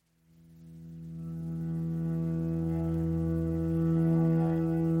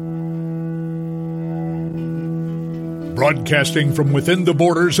Broadcasting from within the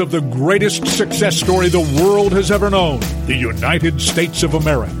borders of the greatest success story the world has ever known, the United States of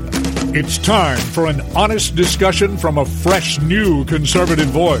America. It's time for an honest discussion from a fresh, new conservative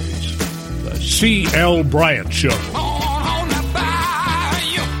voice. The C.L. Bryant Show.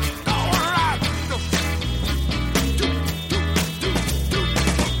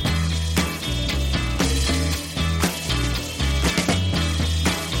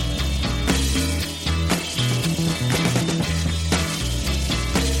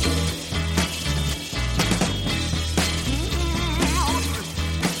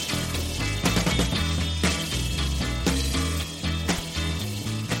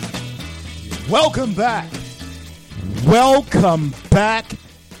 Welcome back. Welcome back,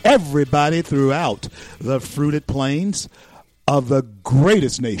 everybody throughout the fruited plains of the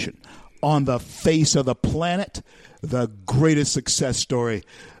greatest nation on the face of the planet, the greatest success story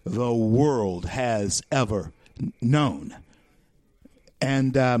the world has ever known.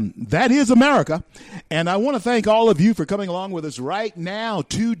 And that is America. And I want to thank all of you for coming along with us right now,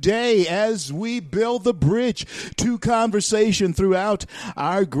 today, as we build the bridge to conversation throughout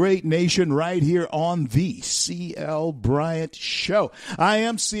our great nation right here on the C.L. Bryant Show. I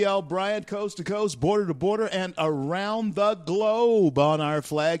am C.L. Bryant, coast to coast, border to border, and around the globe on our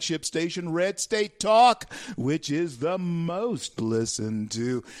flagship station, Red State Talk, which is the most listened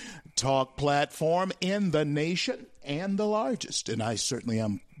to talk platform in the nation and the largest. And I certainly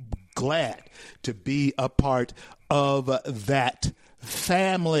am glad to be a part of that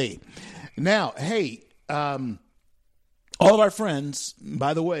family. Now, hey, all of our friends,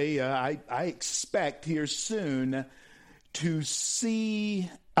 by the way, I expect here soon to see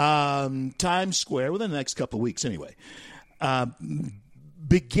Times Square, within the next couple of weeks anyway,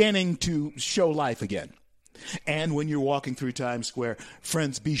 beginning to show life again. And when you're walking through Times Square,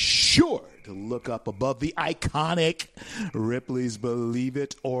 friends, be sure to look up above the iconic Ripley's Believe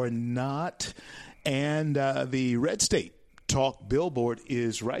It or Not. And the Red State Talk billboard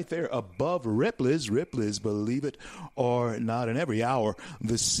is right there above Ripley's Believe It or Not. And every hour,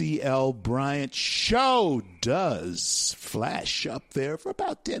 the C.L. Bryant Show does flash up there for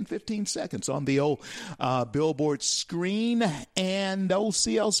about 10, 15 seconds on the old billboard screen. And old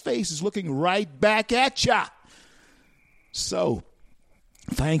CL's face is looking right back at ya. So,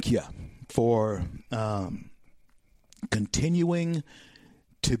 thank you for continuing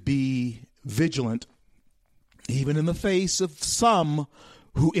to be vigilant, even in the face of some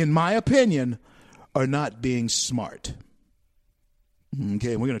who, in my opinion, are not being smart.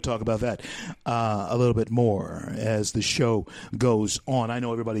 Okay, we're going to talk about that a little bit more as the show goes on. I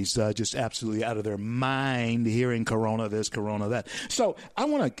know everybody's just absolutely out of their mind hearing Corona this, Corona that. So I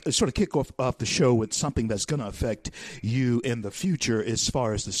want to sort of kick off the show with something that's going to affect you in the future as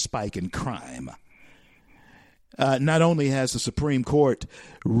far as the spike in crime. Not only has the Supreme Court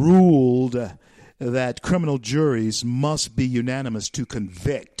ruled that criminal juries must be unanimous to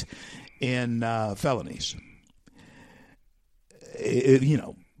convict in felonies.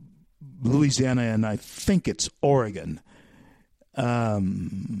 Louisiana and I think it's Oregon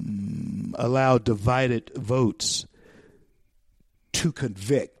allowed divided votes to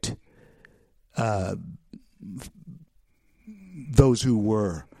convict those who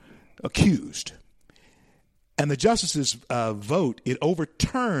were accused. And the justices' vote, it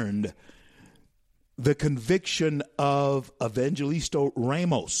overturned the conviction of Evangelisto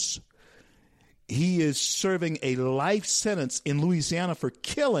Ramos. He is serving a life sentence in Louisiana for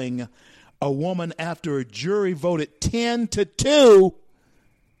killing a woman after a jury voted 10-2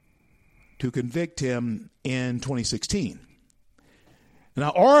 to convict him in 2016.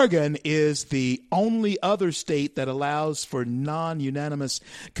 Now, Oregon is the only other state that allows for non-unanimous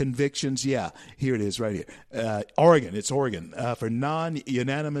convictions. Yeah, here it is right here. Oregon, for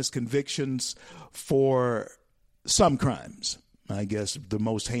non-unanimous convictions for some crimes. I guess the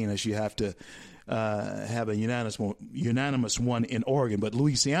most heinous, you have to have a unanimous one in Oregon. But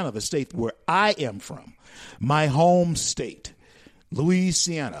Louisiana, the state where I am from, my home state,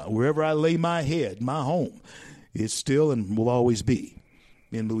 Louisiana, wherever I lay my head, my home, is still and will always be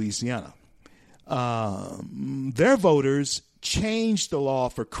in Louisiana. Their voters changed the law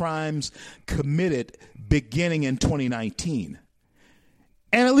for crimes committed beginning in 2019.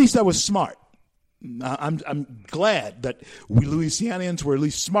 And at least that was smart. I'm glad that we Louisianians were at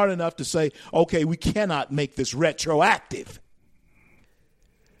least smart enough to say, okay, we cannot make this retroactive.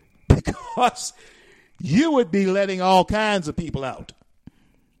 Because you would be letting all kinds of people out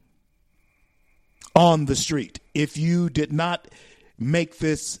on the street if you did not make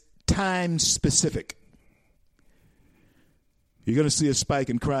this time specific. You're going to see a spike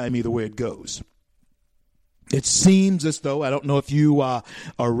in crime either way it goes. It seems as though, I don't know if you are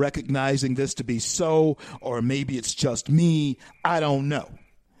recognizing this to be so, or maybe it's just me. I don't know.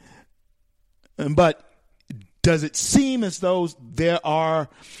 But does it seem as though there are,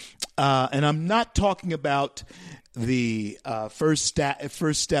 and I'm not talking about the first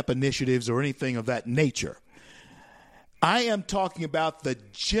step initiatives or anything of that nature. I am talking about the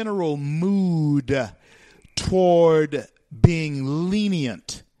general mood toward being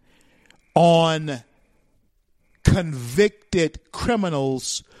lenient on convicted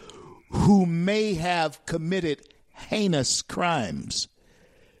criminals who may have committed heinous crimes.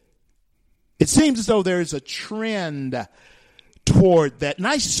 It seems as though there is a trend toward that, and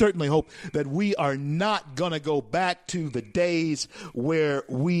I certainly hope that we are not going to go back to the days where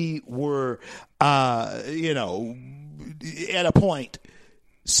we were, at a point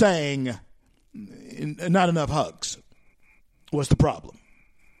saying not enough hugs was the problem.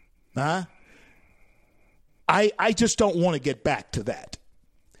 Huh? I just don't want to get back to that,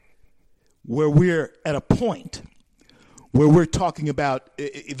 where we're at a point where we're talking about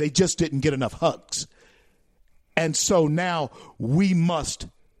they just didn't get enough hugs. And so now we must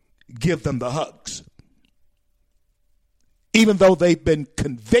give them the hugs, even though they've been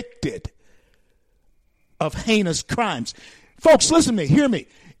convicted of heinous crimes. Folks, listen to me, hear me.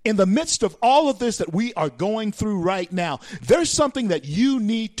 In the midst of all of this that we are going through right now, there's something that you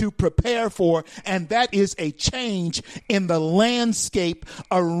need to prepare for, and that is a change in the landscape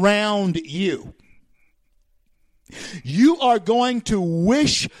around you. You are going to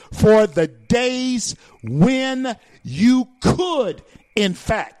wish for the days when you could, in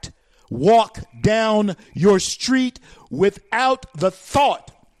fact, walk down your street without the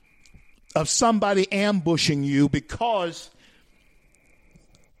thought of somebody ambushing you because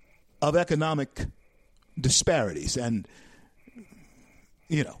of economic disparities and,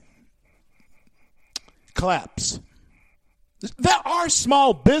 collapse. There are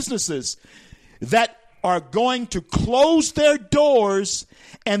small businesses that are going to close their doors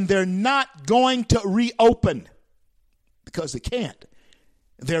and they're not going to reopen because they can't.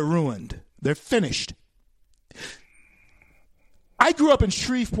 They're ruined. They're finished. I grew up in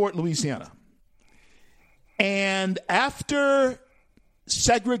Shreveport, Louisiana. And after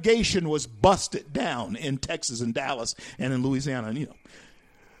segregation was busted down in Texas and Dallas and in Louisiana,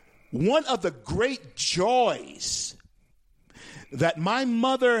 one of the great joys that my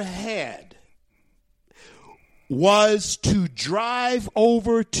mother had was to drive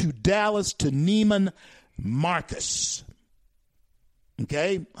over to Dallas to Neiman Marcus.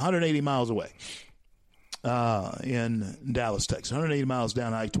 Okay, 180 miles away in Dallas, Texas. 180 miles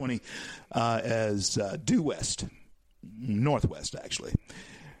down I-20 as due west, northwest actually,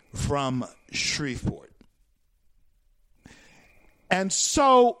 from Shreveport. And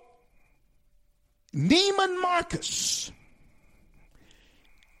so Neiman Marcus,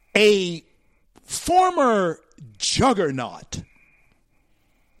 a former juggernaut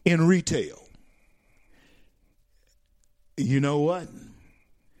in retail, you know what?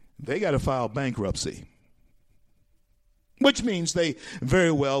 They got to file bankruptcy, which means they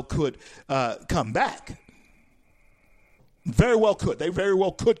very well could come back. Very well could. They very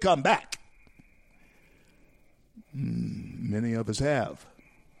well could come back. Many of us have.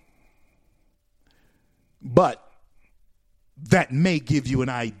 But that may give you an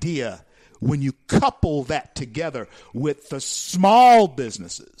idea when you couple that together with the small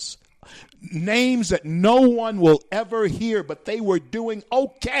businesses, names that no one will ever hear, but they were doing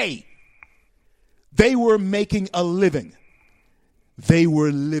okay. They were making a living. They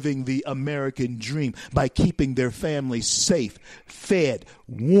were living the American dream by keeping their families safe, fed,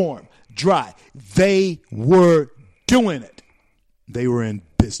 warm, dry. They were doing it. They were in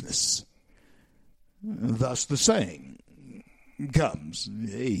business. Thus the saying comes,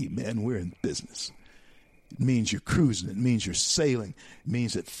 hey, man, we're in business. It means you're cruising. It means you're sailing. It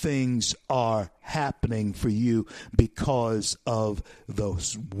means that things are happening for you because of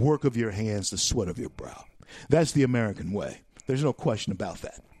the work of your hands, the sweat of your brow. That's the American way. There's no question about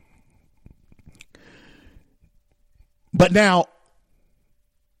that. But now,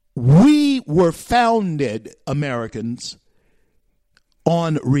 we were founded, Americans,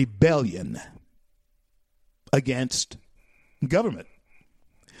 on rebellion against government.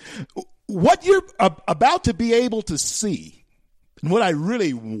 What you're about to be able to see, and what I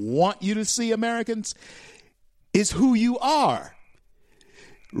really want you to see, Americans, is who you are.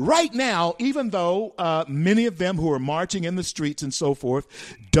 Right now, even though many of them who are marching in the streets and so forth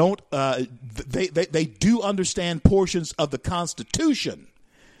don't, they do understand portions of the Constitution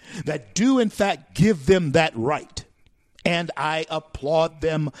that do in fact give them that right. And I applaud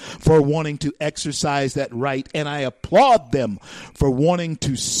them for wanting to exercise that right. And I applaud them for wanting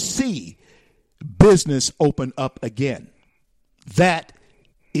to see business open up again. That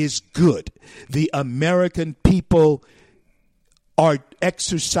is good. The American people are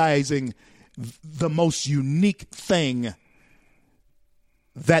exercising the most unique thing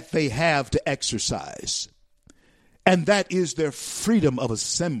that they have to exercise. And that is their freedom of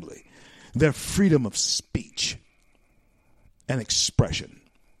assembly, their freedom of speech and expression.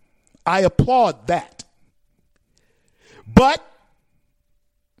 I applaud that. But,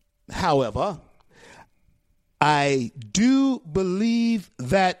 however, I do believe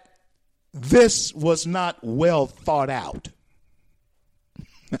that this was not well thought out.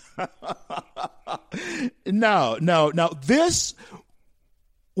 No. This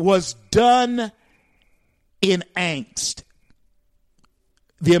was done in angst.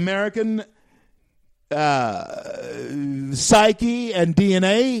 The American psyche and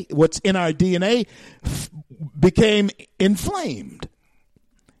DNA, what's in our DNA, became inflamed,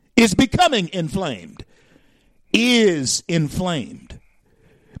 is becoming inflamed, is inflamed,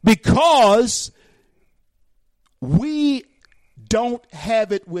 because we don't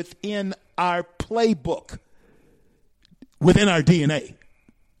have it within our playbook, within our DNA,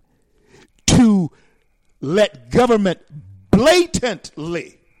 to let government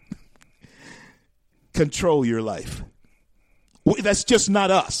blatantly control your life. That's just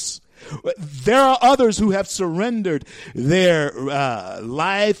not us. There are others who have surrendered their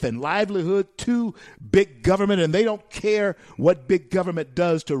life and livelihood to big government, and they don't care what big government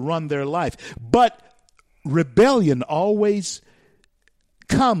does to run their life. But rebellion always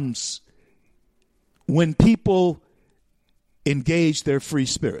comes when people engage their free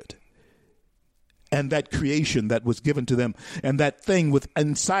spirit and that creation that was given to them, and that thing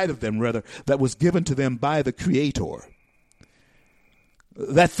inside of them, rather, that was given to them by the Creator.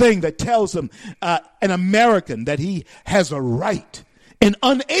 That thing that tells them, an American, that he has a right, an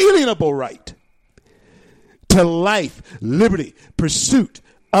unalienable right to life, liberty, pursuit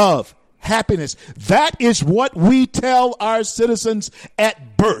of happiness. That is what we tell our citizens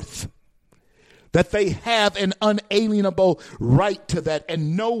at birth, that they have an unalienable right to that,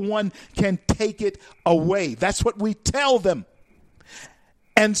 and no one can take it away. That's what we tell them.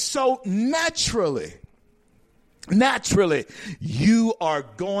 And so naturally, you are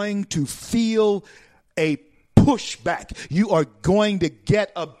going to feel a pushback. You are going to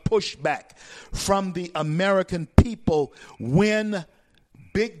get a pushback from the American people when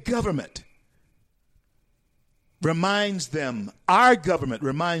big government reminds them, our government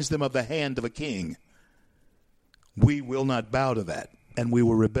reminds them of the hand of a king. We will not bow to that, and we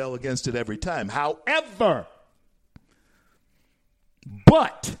will rebel against it every time. However,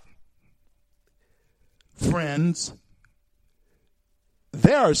 but, friends,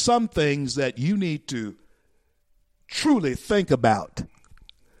 there are some things that you need to truly think about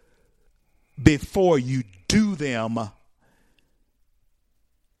before you do them.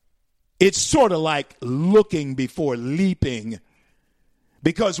 It's sort of like looking before leaping,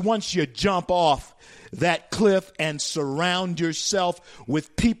 because once you jump off that cliff and surround yourself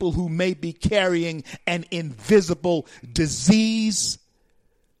with people who may be carrying an invisible disease,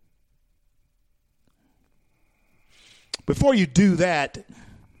 before you do that,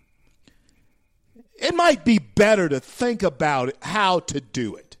 it might be better to think about how to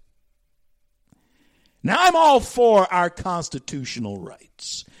do it. Now, I'm all for our constitutional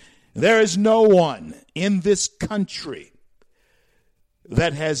rights. There is no one in this country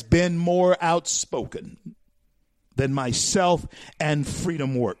that has been more outspoken than myself and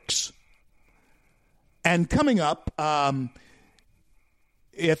Freedom Works. And coming up at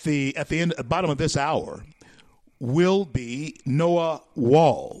the bottom of this hour will be Noah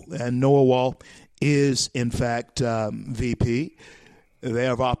Wall. And Noah Wall is, in fact, VP. They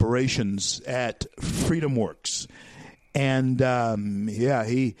have operations at Freedom Works. And,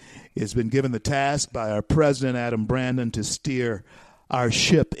 he has been given the task by our president, Adam Brandon, to steer our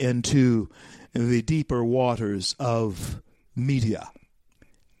ship into the deeper waters of media.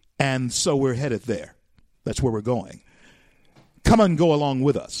 And so we're headed there. That's where we're going. Come and go along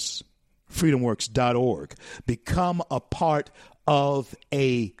with us. freedomworks.org. Become a part of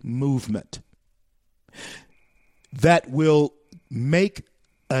a movement that will make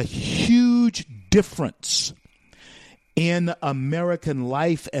a huge difference in American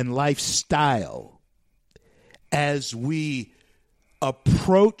life and lifestyle as we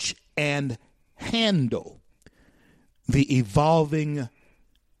approach and handle the evolving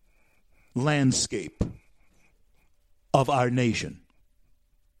landscape of our nation,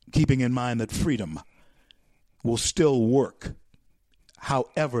 keeping in mind that freedom will still work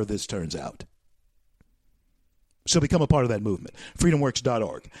however this turns out. So become a part of that movement.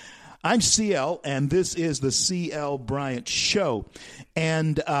 freedomworks.org. I'm CL, and this is the CL Bryant Show.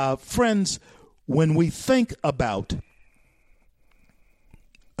 And friends, when we think about,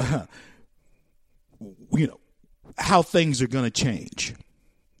 how things are going to change,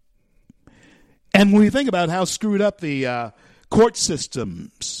 and when we think about how screwed up the court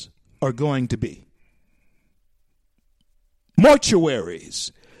systems are going to be,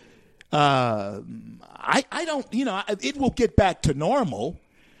 mortuaries, I don't, it will get back to normal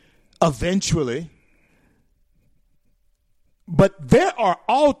eventually. But there are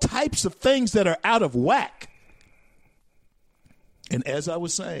all types of things that are out of whack. And as I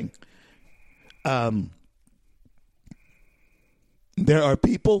was saying, there are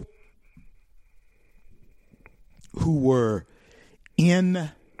people who were in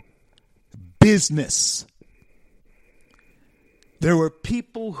business. There were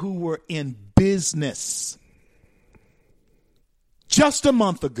people who were in business just a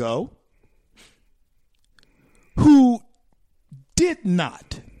month ago who did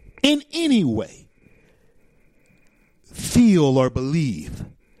not in any way feel or believe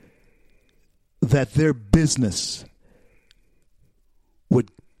that their business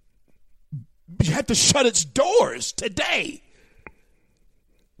would have to shut its doors today.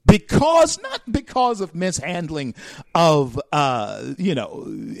 Not because of mishandling of,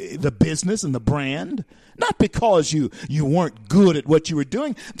 the business and the brand. Not because you weren't good at what you were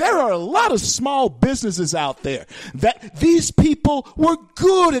doing. There are a lot of small businesses out there that these people were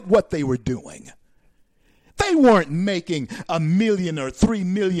good at what they were doing. They weren't making $1 million or $3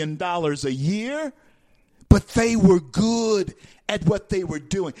 million a year, but they were good at what they were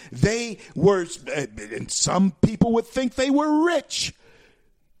doing. They were, and some people would think they were rich,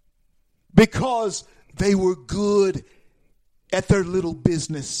 because they were good at their little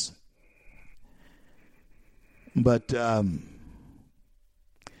business. But they're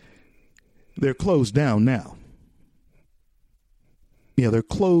closed down now. Yeah, they're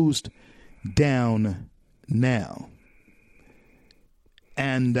closed down now.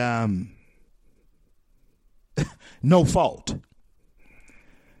 And no fault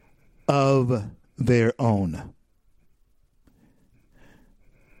of their own.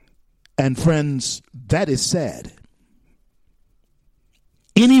 And friends, that is sad.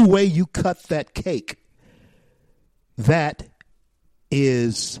 Any way you cut that cake, that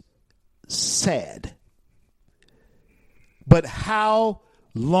is sad. But how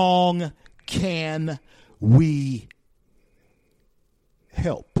long can we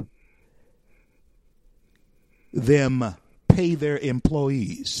help them pay their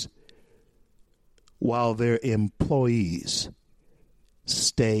employees while their employees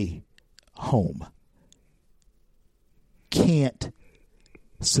stay home? Can't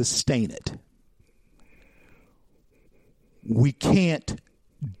sustain it. We can't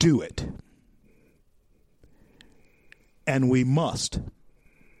do it. And we must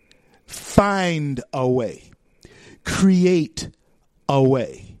find a way, create a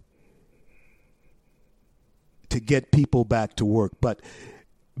way to get people back to work. But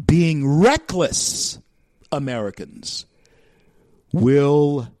being reckless Americans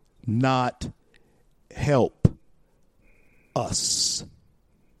will not help us.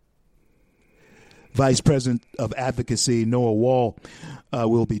 Vice President of Advocacy Noah Wall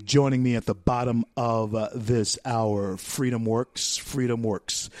will be joining me at the bottom of this hour. Freedom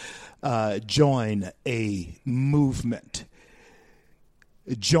Works. Join a movement.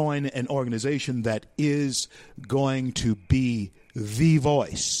 Join an organization that is going to be the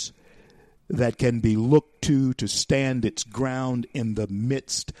voice that can be looked to stand its ground in the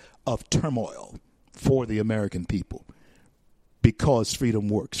midst of turmoil for the American people. Because freedom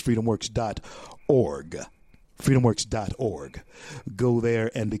works. freedomworks.org. freedomworks.org. Go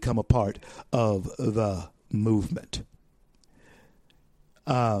there and become a part of the movement.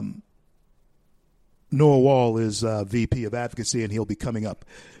 Noah Wall is VP of Advocacy, and he'll be coming up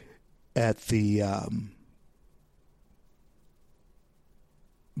at the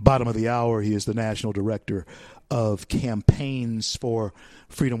bottom of the hour. He is the National Director of Campaigns for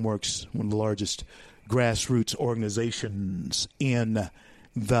Freedom Works, one of the largest grassroots organizations in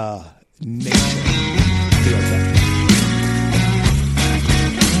the nation. Be right back.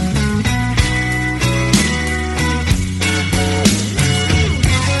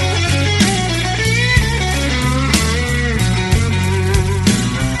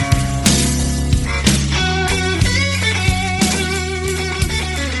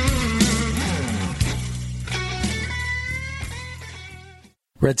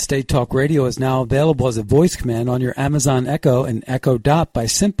 Red State Talk Radio is now available as a voice command on your Amazon Echo and Echo Dot by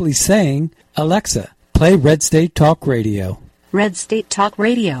simply saying, Alexa, play Red State Talk Radio. Red State Talk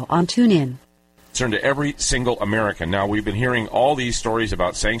Radio on TuneIn. Concern to every single American. Now, we've been hearing all these stories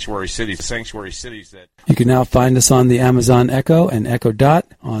about sanctuary cities that... You can now find us on the Amazon Echo and Echo Dot,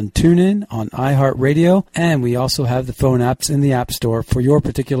 on TuneIn, on iHeartRadio, and we also have the phone apps in the App Store for your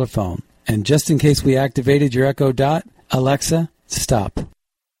particular phone. And just in case we activated your Echo Dot, Alexa, stop.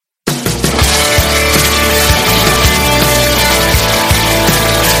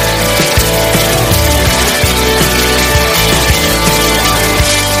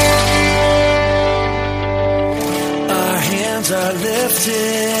 Are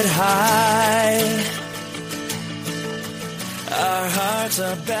lifted high. Our hearts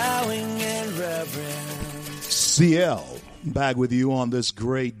are bowing in reverence. CL, back with you on this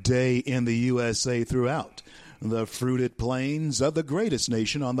great day in the USA throughout the fruited plains of the greatest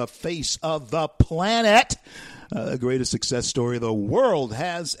nation on the face of the planet. The greatest success story the world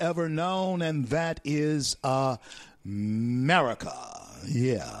has ever known, and that is America.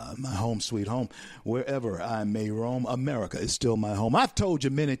 Yeah, my home sweet home. Wherever I may roam, America is still my home. I've told you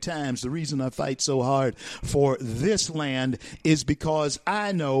many times the reason I fight so hard for this land is because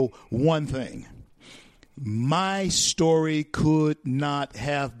I know one thing. My story could not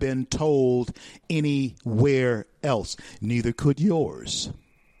have been told anywhere else. Neither could yours.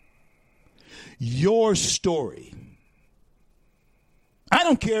 Your story. I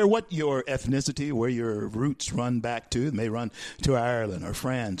don't care what your ethnicity, where your roots run back to. It may run to Ireland or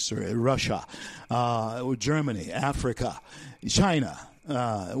France or Russia, or Germany, Africa, China,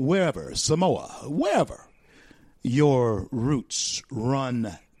 wherever, Samoa, wherever your roots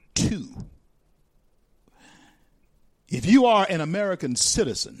run to. If you are an American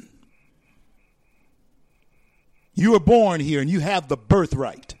citizen, you were born here and you have the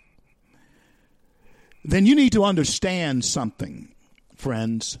birthright, then you need to understand something.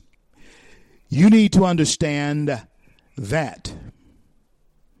 Friends, you need to understand that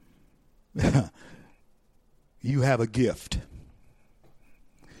you have a gift.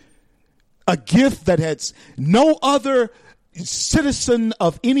 A gift that has no other citizen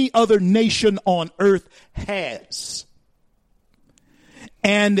of any other nation on earth has.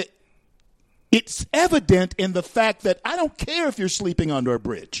 And it's evident in the fact that I don't care if you're sleeping under a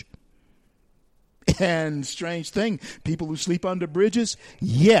bridge. And strange thing, people who sleep under bridges,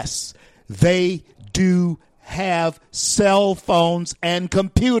 yes, they do have cell phones and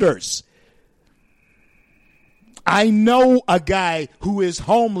computers. I know a guy who is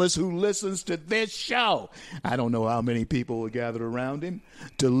homeless who listens to this show. I don't know how many people are gathered around him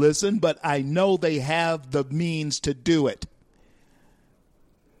to listen, but I know they have the means to do it.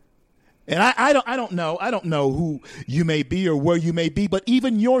 And I don't know who you may be or where you may be, but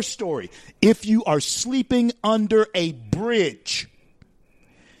even your story, if you are sleeping under a bridge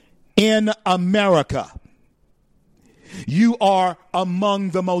in America, you are among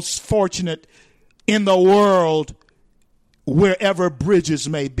the most fortunate in the world wherever bridges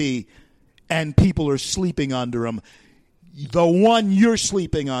may be and people are sleeping under them. The one you're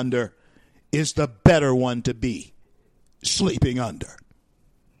sleeping under is the better one to be sleeping under.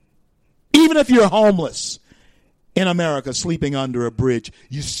 Even if you're homeless in America sleeping under a bridge,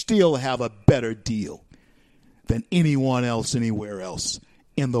 you still have a better deal than anyone else anywhere else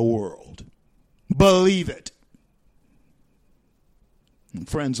in the world. Believe it. And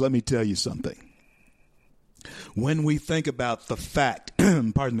friends, let me tell you something. When we think about the fact,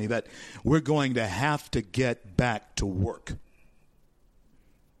 pardon me, that we're going to have to get back to work,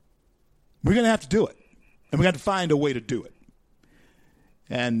 we're going to have to do it. And we're going to have to find a way to do it.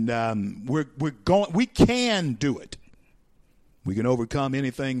 And we can do it. We can overcome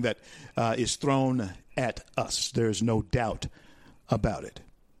anything that is thrown at us. There's no doubt about it.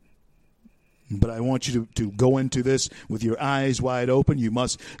 But I want you to go into this with your eyes wide open. You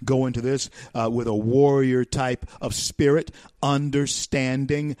must go into this with a warrior type of spirit,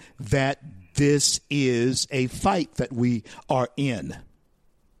 understanding that this is a fight that we are in.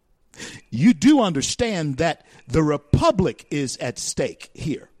 You do understand that the republic is at stake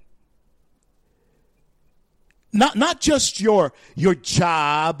here. Not just your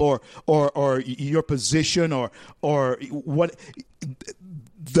job or your position or what,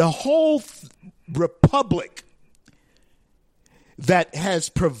 the whole republic that has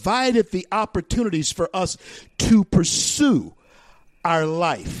provided the opportunities for us to pursue our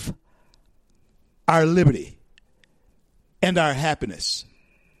life, our liberty, and our happiness.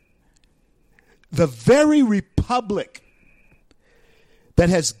 The very republic that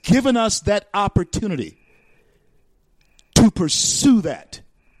has given us that opportunity to pursue that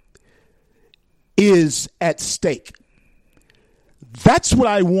is at stake. That's what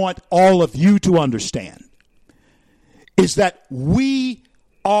I want all of you to understand, is that we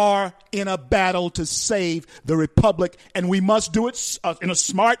are in a battle to save the republic, and we must do it in a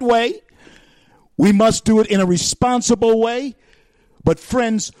smart way. We must do it in a responsible way. But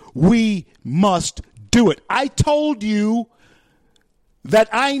friends, we must do it. I told you that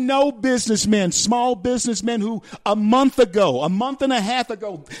I know businessmen, small businessmen who a month and a half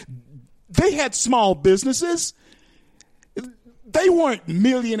ago, they had small businesses. They weren't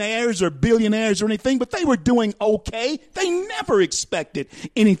millionaires or billionaires or anything, but they were doing okay. They never expected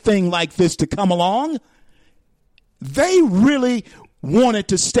anything like this to come along. They really wanted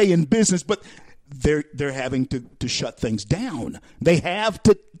to stay in business, but they're having to shut things down. They have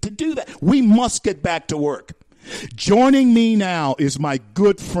to do that. We must get back to work. Joining me now is my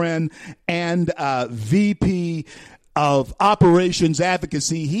good friend and VP of Operations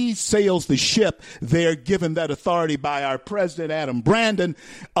Advocacy. He sails the ship there, given that authority by our president, Adam Brandon,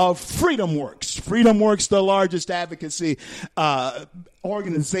 of FreedomWorks. FreedomWorks, the largest advocacy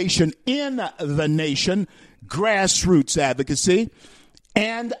organization in the nation, grassroots advocacy.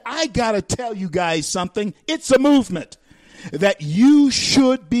 And I got to tell you guys something. It's a movement that you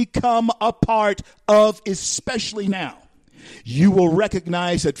should become a part of, especially now. You will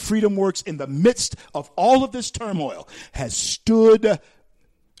recognize that FreedomWorks, in the midst of all of this turmoil, has stood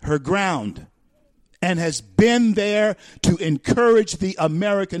her ground and has been there to encourage the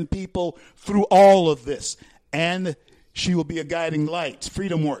American people through all of this. And she will be a guiding light,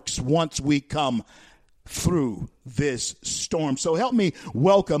 FreedomWorks, once we come through this storm. So help me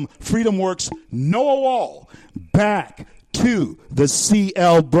welcome FreedomWorks Noah Wall back to the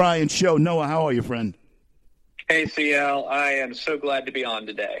C.L. Bryant Show. Noah, how are you, friend? Hey, CL, I am so glad to be on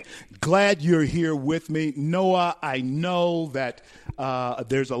today. Glad you're here with me. Noah, I know that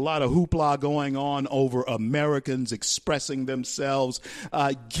there's a lot of hoopla going on over Americans expressing themselves.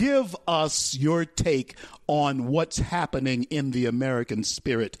 Give us your take on what's happening in the American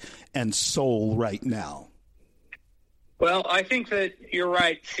spirit and soul right now. Well, I think that you're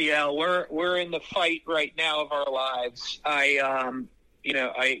right, CL. We're in the fight right now of our lives. I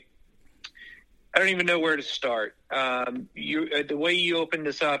don't even know where to start. The way you opened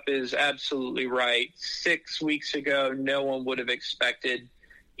this up is absolutely right. 6 weeks ago, no one would have expected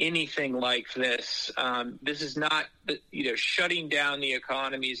anything like this. This is not, shutting down the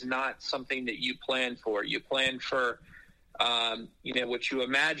economy is not something that you plan for. You plan for, what you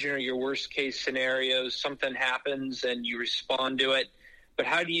imagine are your worst case scenarios. Something happens and you respond to it. But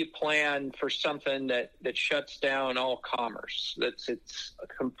how do you plan for something that shuts down all commerce? It's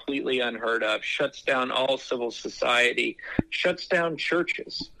completely unheard of. Shuts down all civil society. Shuts down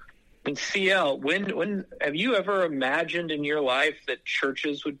churches. And CL, when have you ever imagined in your life that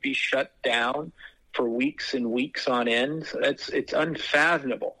churches would be shut down for weeks and weeks on end? It's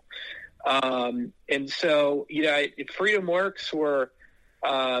unfathomable. And so, at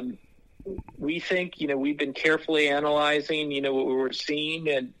FreedomWorks, we think, we've been carefully analyzing, what we're seeing,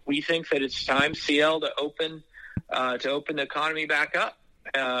 and we think that it's time, CL, to open the economy back up.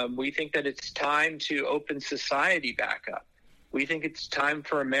 We think that it's time to open society back up. We think it's time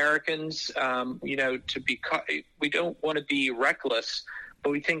for Americans, to be. We don't want to be reckless, but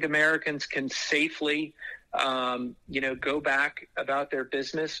we think Americans can safely, go back about their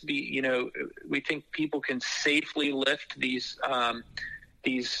business. We think people can safely lift these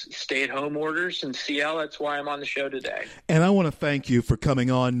stay-at-home orders, and CL, that's why I'm on the show today. And I want to thank you for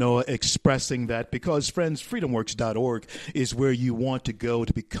coming on, Noah, expressing that, because, friends, freedomworks.org is where you want to go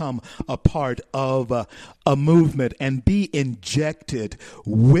to become a part of a movement and be injected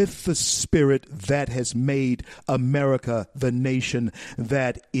with the spirit that has made America the nation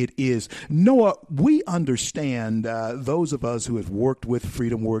that it is. Noah, we understand, those of us who have worked with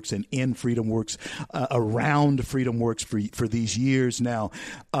FreedomWorks and in FreedomWorks, around FreedomWorks for these years now,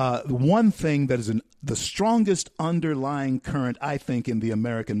 one thing that is the strongest underlying current, I think, in the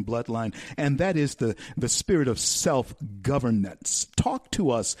American bloodline, and that is the spirit of self-governance. Talk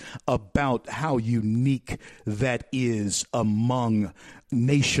to us about how unique that is among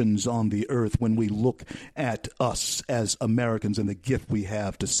nations on the earth when we look at us as Americans and the gift we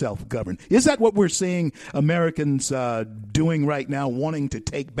have to self-govern. Is that what we're seeing Americans doing right now, wanting to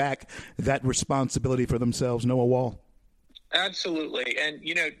take back that responsibility for themselves, Noah Wall? Absolutely. And,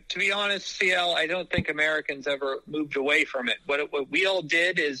 to be honest, CL, I don't think Americans ever moved away from it. What we all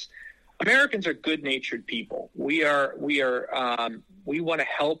did is, Americans are good-natured people. We want to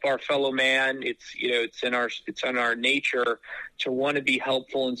help our fellow man. It's in our nature to want to be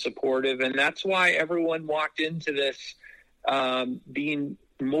helpful and supportive. And that's why everyone walked into this being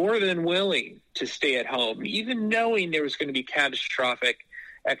more than willing to stay at home, even knowing there was going to be catastrophic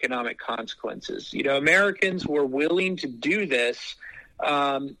economic consequences. Americans were willing to do this,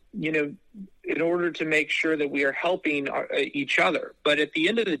 in order to make sure that we are helping each other. But at the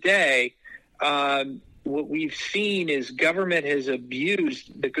end of the day, what we've seen is government has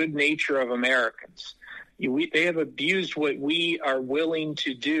abused the good nature of Americans. They have abused what we are willing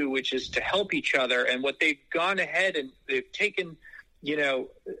to do, which is to help each other. And what they've gone ahead and they've taken,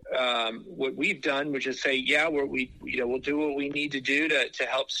 what we've done, which is say, we'll do what we need to do to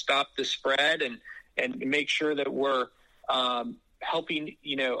help stop the spread and make sure that we're helping,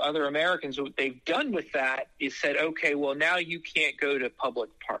 other Americans. What they've done with that is said, okay, well, now you can't go to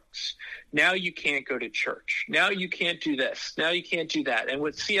public parks. Now you can't go to church. Now you can't do this. Now you can't do that. And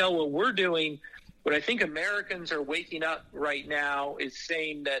with CL, what we're doing, what I think Americans are waking up right now is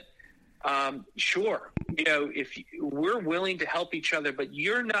saying that, sure, if we're willing to help each other, but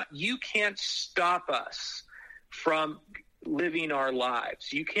you can't stop us from living our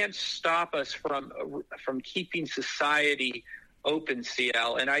lives. You can't stop us from keeping society open,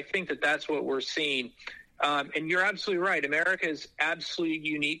 CL. And I think that that's what we're seeing. And you're absolutely right. America is absolutely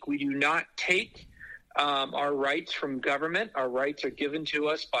unique. We do not take our rights from government. Our rights are given to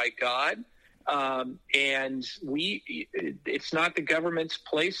us by God. And it's not the government's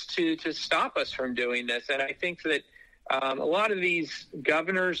place to stop us from doing this. And I think that a lot of these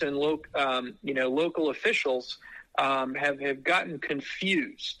governors and local officials have gotten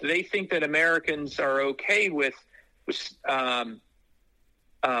confused. They think that Americans are okay with a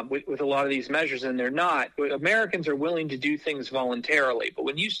lot of these measures, and they're not. Americans are willing to do things voluntarily. But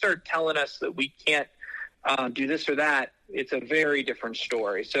when you start telling us that we can't do this or that, it's a very different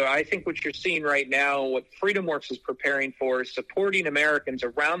story. So I think what you're seeing right now, what FreedomWorks is preparing for, is supporting Americans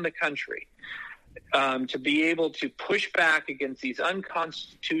around the country to be able to push back against these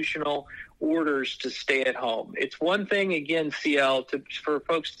unconstitutional orders to stay at home. It's one thing, again, CL, for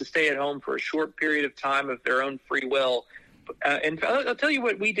folks to stay at home for a short period of time of their own free will. And I'll tell you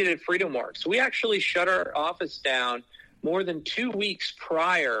what we did at FreedomWorks. We actually shut our office down more than 2 weeks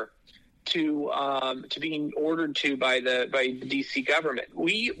prior to being ordered to by the DC government.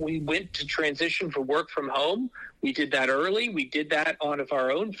 We went to transition for work from home. We did that early. We did that of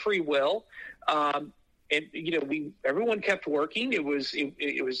our own free will. And everyone kept working. There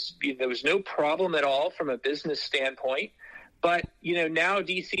was no problem at all from a business standpoint. But now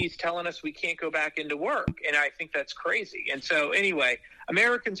DC is telling us we can't go back into work, and I think that's crazy. And so anyway,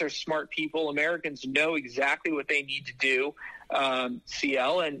 Americans are smart people. Americans know exactly what they need to do.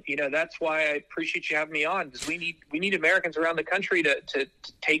 CL, and that's why I appreciate you having me on, because we need Americans around the country to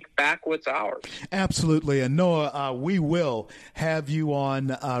take back what's ours. Absolutely, and Noah, we will have you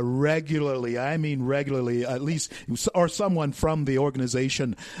on regularly. I mean regularly, at least, or someone from the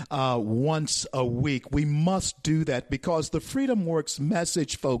organization once a week. We must do that because the FreedomWorks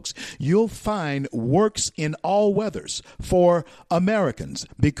message, folks, you'll find works in all weathers for Americans,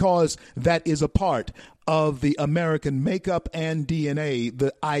 because that is a part of the American makeup and DNA,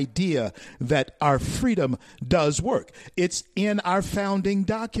 the idea that our freedom does work. It's in our founding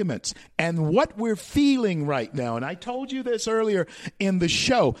documents. And what we're feeling right now, and I told you this earlier in the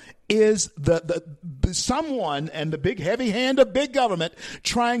show, is the someone and the big heavy hand of big government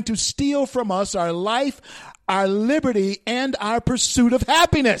trying to steal from us our life, our liberty, and our pursuit of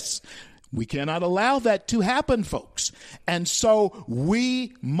happiness. We cannot allow that to happen, folks. And so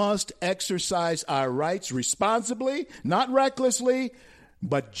we must exercise our rights responsibly, not recklessly,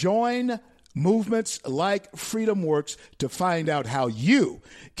 but join movements like FreedomWorks to find out how you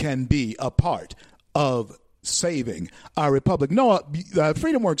can be a part of saving our republic. Noah,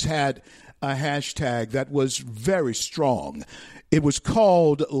 FreedomWorks had a hashtag that was very strong. It was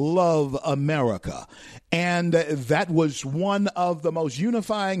called Love America. And that was one of the most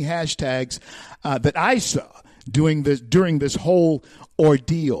unifying hashtags that I saw during this whole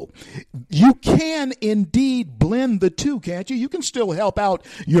ordeal. You can indeed blend the two, can't you? You can still help out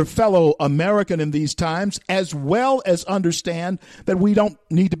your fellow American in these times, as well as understand that we don't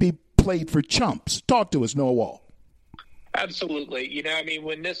need to be played for chumps. Talk to us, Noah Wall. Absolutely.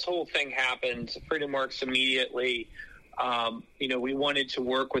 When this whole thing happened, FreedomWorks immediately we wanted to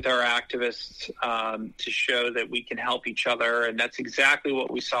work with our activists to show that we can help each other, and that's exactly what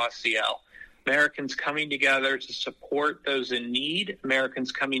we saw at CL. Americans coming together to support those in need,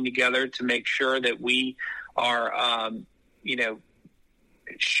 Americans coming together to make sure that we are,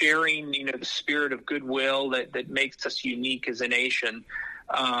 sharing, the spirit of goodwill that makes us unique as a nation.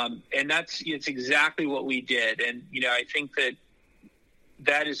 And it's exactly what we did. And, I think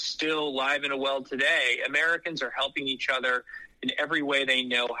that is still alive and well today. Americans are helping each other in every way they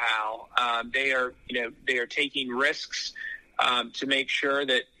know how. They are taking risks to make sure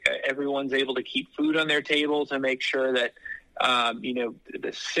that everyone's able to keep food on their table, to make sure that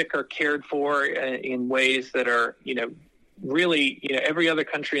the sick are cared for in ways that are really, every other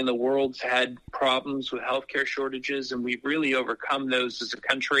country in the world's had problems with healthcare shortages, and we've really overcome those as a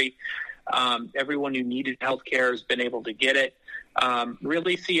country. Everyone who needed healthcare has been able to get it.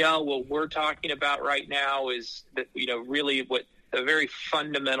 Really, CL, what we're talking about right now is that, really what the very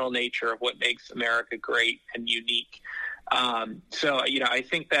fundamental nature of what makes America great and unique. So, I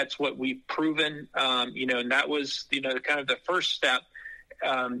think that's what we've proven, and that was, kind of the first step.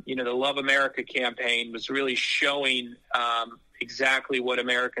 The Love America campaign was really showing exactly what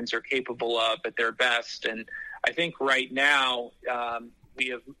Americans are capable of at their best. And I think right now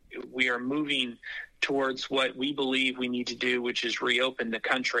we are moving towards what we believe we need to do, which is reopen the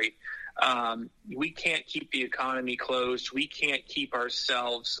country. We can't keep the economy closed. We can't keep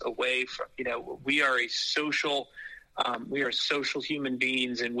ourselves away from, we are social human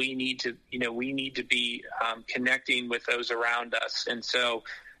beings, and we need to be connecting with those around us. And so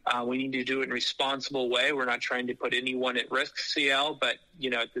we need to do it in a responsible way. We're not trying to put anyone at risk, CL, but,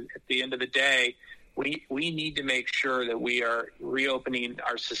 at the end of the day, we need to make sure that we are reopening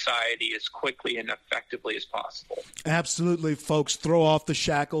our society as quickly and effectively as possible. Absolutely, folks. Throw off the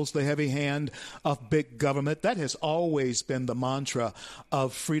shackles, the heavy hand of big government. That has always been the mantra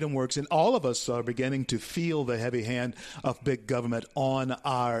of FreedomWorks, and all of us are beginning to feel the heavy hand of big government on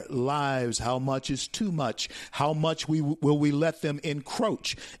our lives. How much is too much? How much will we let them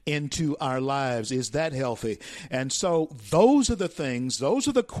encroach into our lives? Is that healthy? And so those are the things, those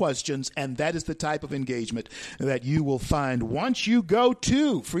are the questions, and that is the type of engagement that you will find once you go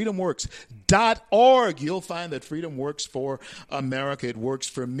to freedomworks.org. You'll find that freedom works for America. It works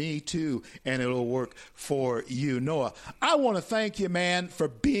for me too, and it'll work for you. Noah, I want to thank you, man, for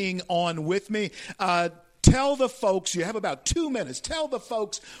being on with me. Tell the folks, you have about 2 minutes, tell the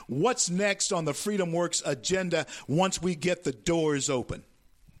folks what's next on the FreedomWorks agenda once we get the doors open.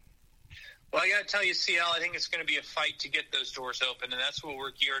 Well, I got to tell you, CL, I think it's going to be a fight to get those doors open, and that's what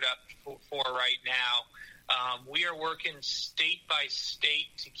we're geared up for right now. We are working state by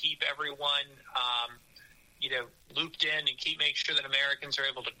state to keep everyone, looped in and make sure that Americans are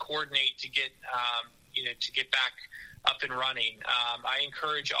able to coordinate to get back up and running. I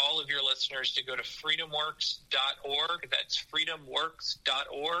encourage all of your listeners to go to freedomworks.org. That's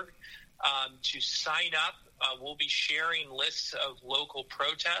freedomworks.org to sign up. We'll be sharing lists of local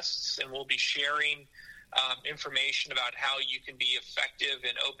protests, and we'll be sharing information about how you can be effective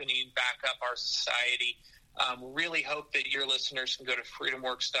in opening back up our society. Really hope that your listeners can go to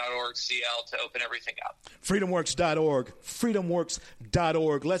freedomworks.org, CL, to open everything up. Freedomworks.org,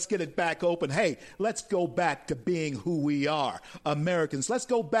 freedomworks.org. Let's get it back open. Hey, let's go back to being who we are, Americans. Let's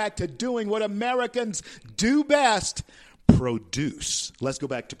go back to doing what Americans do best. Produce. Let's go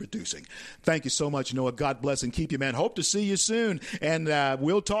back to producing. Thank you so much, Noah. God bless and keep you, man. Hope to see you soon, and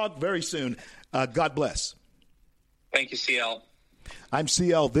we'll talk very soon. God bless. Thank you, CL. I'm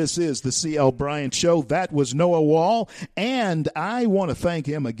CL. This is the CL Bryant Show. That was Noah Wall, and I want to thank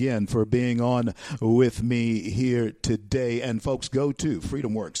him again for being on with me here today. And folks, go to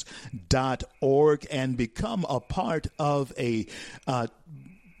freedomworks.org and become a part of a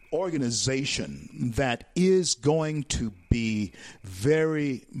organization that is going to be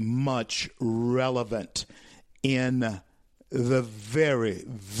very much relevant in the very,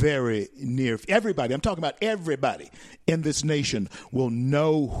 very near. Everybody, I'm talking about everybody in this nation will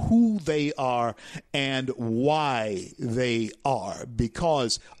know who they are and why they are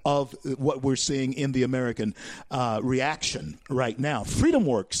because of what we're seeing in the American reaction right now.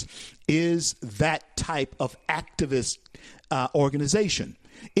 FreedomWorks is that type of activist organization.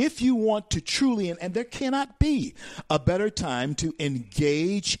 If you want to truly, and there cannot be a better time to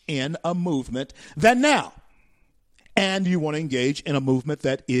engage in a movement than now. And you want to engage in a movement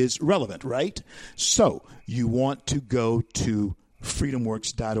that is relevant, right? So you want to go to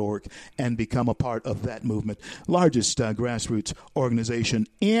freedomworks.org and become a part of that movement. Largest grassroots organization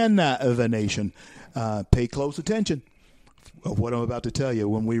in the nation. Pay close attention of what I'm about to tell you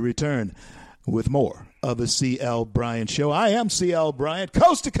when we return with more of the CL Bryant Show. I am CL Bryant,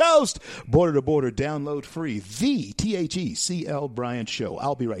 coast to coast, border to border, download free, the THE-CL Bryant Show.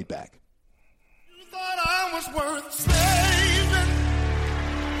 I'll be right back. You thought I was worth saving,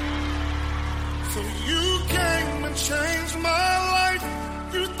 so you came and changed my life.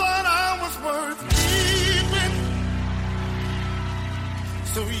 You thought I was worth keeping,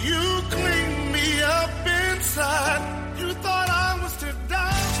 so you cleaned me up inside. You thought I was to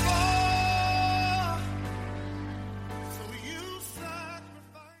die for, so you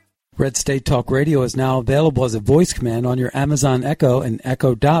Red State Talk Radio is now available as a voice command on your Amazon Echo and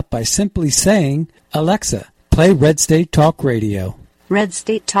Echo Dot by simply saying, Alexa, play Red State Talk Radio. Red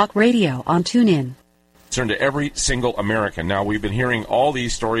State Talk Radio on TuneIn. Concern to every single American. Now, we've been hearing all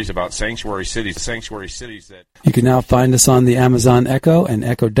these stories about sanctuary cities that... You can now find us on the Amazon Echo and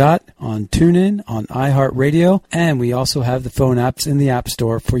Echo Dot, on TuneIn, on iHeartRadio, and we also have the phone apps in the App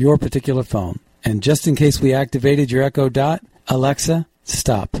Store for your particular phone. And just in case we activated your Echo Dot, Alexa,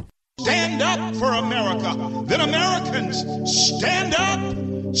 stop. Stand up for America. Then Americans, stand up,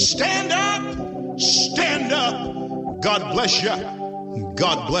 stand up, stand up. God bless you.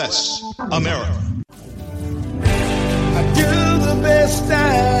 God bless America. I do the best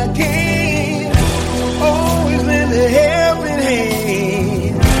I can, always lend a helping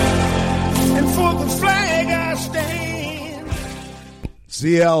hand, and for the flag I stand.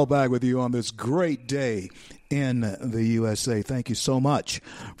 CL back with you on this great day in the USA. Thank you so much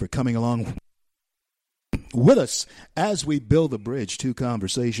for coming along with us as we build the bridge to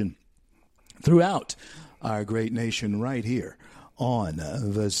conversation throughout our great nation right here on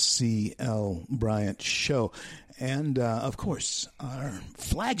the C.L. Bryant Show. And, of course, our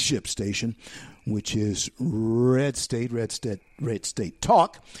flagship station, which is Red State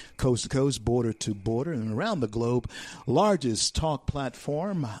Talk, coast to coast, border to border, and around the globe, largest talk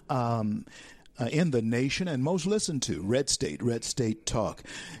platform in the nation and most listened to, Red State Talk.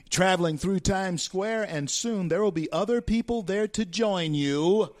 Traveling through Times Square, and soon there will be other people there to join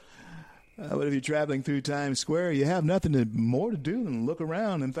you. But if you're traveling through Times Square, you have nothing more to do than look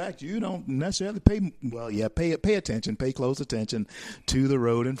around. In fact, you don't necessarily pay attention, pay close attention to the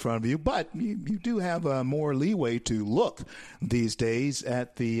road in front of you. But you do have more leeway to look these days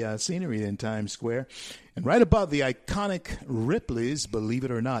at the scenery in Times Square. And right above the iconic Ripley's, believe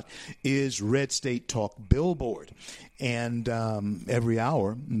it or not, is Red State Talk billboard. And every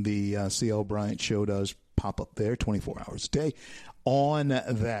hour, the C.L. Bryant Show does pop up there 24 hours a day on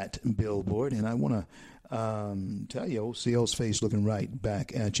that billboard. And I want to tell you, old CL's face looking right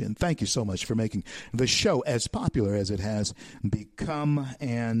back at you. And thank you so much for making the show as popular as it has become.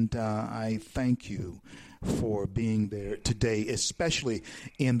 And I thank you for being there today, especially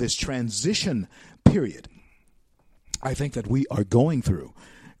in this transition period I think that we are going through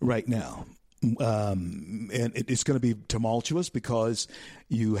right now. And it's going to be tumultuous because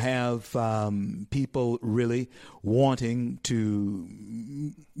you have people really wanting to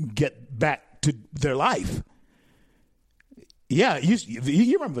get back to their life. Yeah,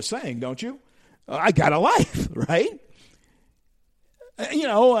 you remember the saying, don't you? I got a life, right?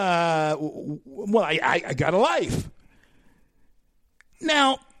 Well, I got a life.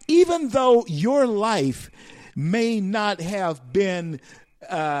 Now, even though your life may not have been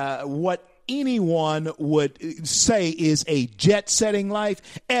what anyone would say is a jet-setting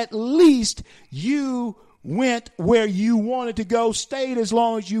life, at least you went where you wanted to go, stayed as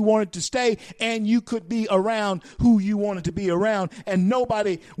long as you wanted to stay, and you could be around who you wanted to be around, and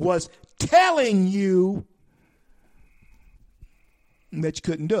nobody was telling you that you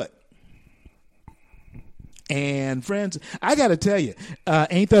couldn't do it. And friends, I got to tell you,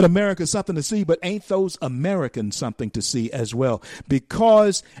 ain't that America something to see, but ain't those Americans something to see as well?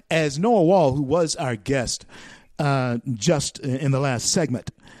 Because as Noah Wall, who was our guest just in the last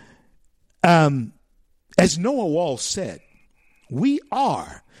segment, as Noah Wall said, we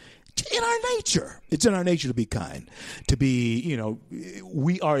are in our nature. It's in our nature to be kind, to be,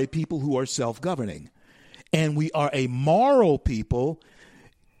 we are a people who are self-governing, and we are a moral people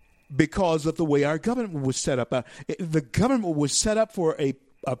because of the way our government was set up. The government was set up for a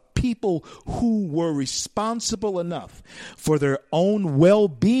people who were responsible enough for their own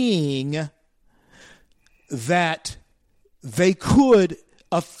well-being that they could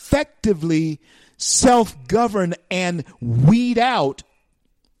effectively self-govern and weed out,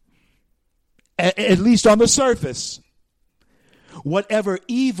 at least on the surface, whatever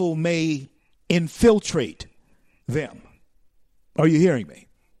evil may infiltrate them. Are you hearing me?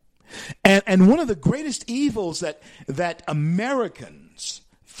 And one of the greatest evils that Americans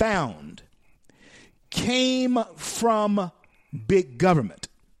found came from big government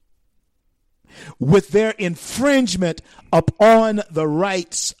with their infringement upon the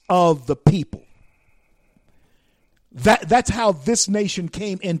rights of the people. That's how this nation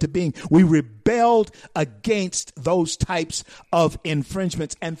came into being. We rebelled against those types of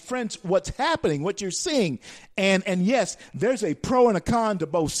infringements. And friends, what's happening, what you're seeing, and yes, there's a pro and a con to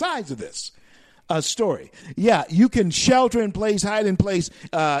both sides of this story. Yeah, you can shelter in place, hide in place,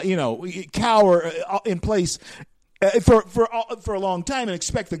 cower in place for a long time and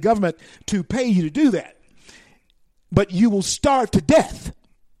expect the government to pay you to do that. But you will starve to death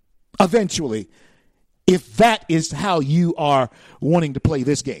eventually, if that is how you are wanting to play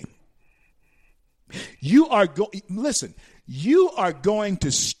this game. You are going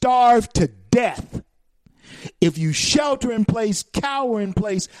to starve to death if you shelter in place, cower in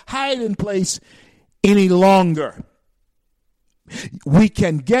place, hide in place any longer. We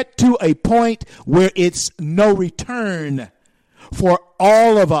can get to a point where it's no return for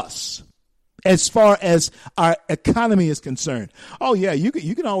all of us as far as our economy is concerned. Oh, yeah, you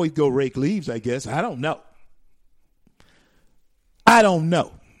can always go rake leaves, I guess. I don't know.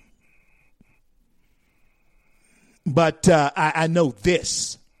 But I know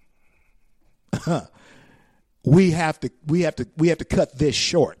this. We have to cut this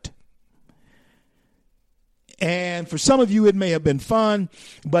short. And for some of you, it may have been fun,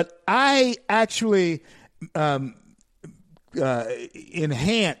 but I actually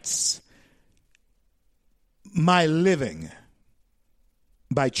enhance my living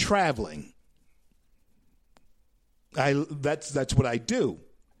by traveling. That's what I do.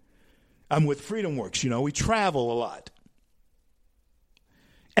 I'm with FreedomWorks, we travel a lot.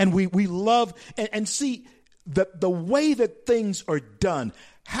 And we love and see the way that things are done.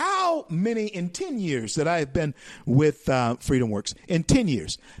 How many in 10 years that I have been with FreedomWorks, in 10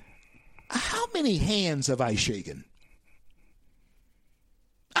 years, how many hands have I shaken?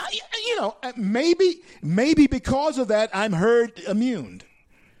 Maybe because of that, I'm herd immune.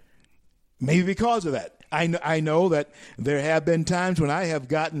 Maybe because of that. I know that there have been times when I have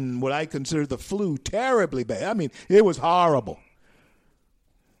gotten what I consider the flu terribly bad. I mean, it was horrible.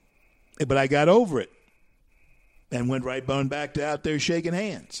 But I got over it and went right on back to out there shaking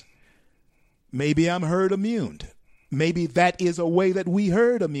hands. Maybe I'm herd immune. Maybe that is a way that we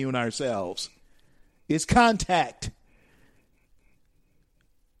herd immune ourselves. It's contact.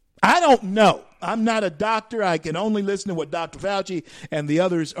 I don't know. I'm not a doctor. I can only listen to what Dr. Fauci and the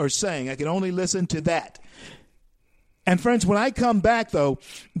others are saying. I can only listen to that. And friends, when I come back, though,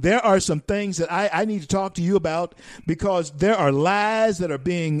 there are some things that I need to talk to you about, because there are lies that are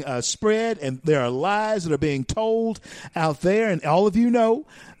being spread, and there are lies that are being told out there. And all of you know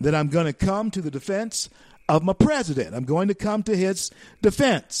that I'm going to come to the defense of my president. I'm going to come to his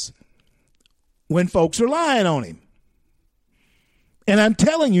defense when folks are lying on him. And I'm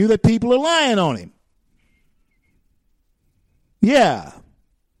telling you that people are lying on him. Yeah.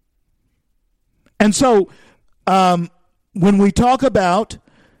 And so when we talk about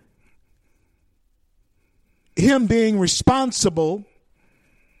him being responsible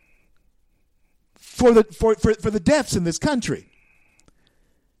for the deaths in this country,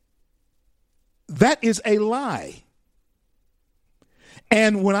 that is a lie.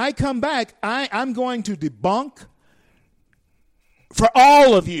 And when I come back, I'm going to debunk for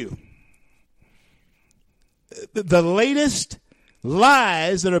all of you the latest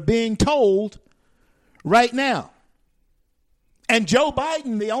lies that are being told right now. And Joe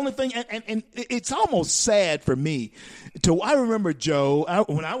Biden, the only thing, and it's almost sad for me I remember Joe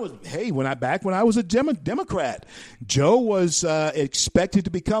when I was a Democrat. Joe was expected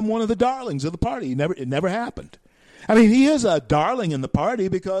to become one of the darlings of the party. It never happened. I mean, he is a darling in the party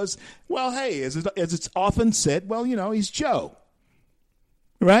because, well, hey, as it's often said, well, he's Joe.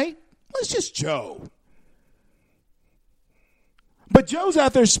 Right? It's just Joe. But Joe's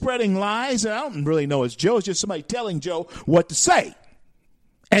out there spreading lies, and I don't really know it's Joe. It's just somebody telling Joe what to say.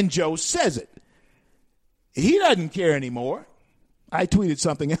 And Joe says it. He doesn't care anymore. I tweeted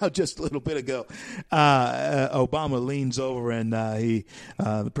something out just a little bit ago. Obama leans over and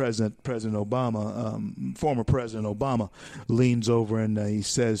President Obama, former President Obama, leans over and he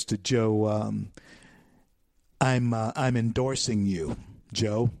says to Joe, I'm endorsing you,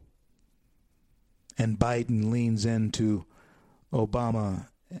 Joe. And Biden leans into Obama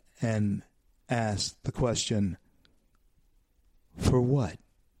and asks the question, for what?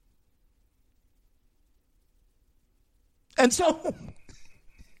 And so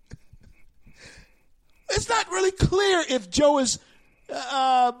it's not really clear if Joe is,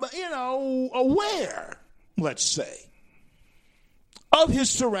 aware, let's say, of his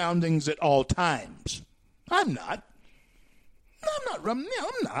surroundings at all times. I'm not.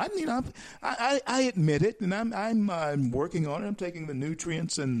 I admit it, and I'm working on it. I'm taking the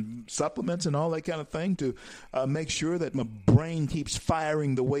nutrients and supplements and all that kind of thing to make sure that my brain keeps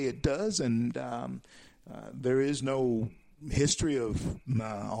firing the way it does. And there is no history of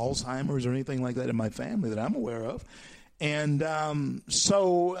Alzheimer's or anything like that in my family that I'm aware of. And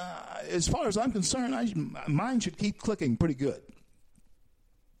so as far as I'm concerned, mine should keep clicking pretty good.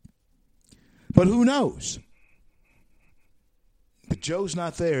 But who knows? But Joe's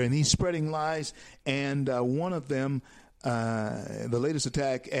not there, and he's spreading lies, and one of them the latest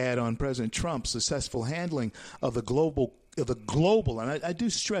attack ad on President Trump's successful handling of the global, and I do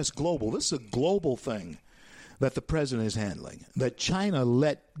stress global. This is a global thing that the president is handling, that China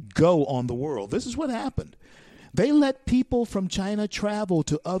let go on the world. This is what happened. They let people from China travel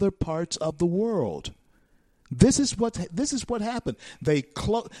to other parts of the world. This is what happened.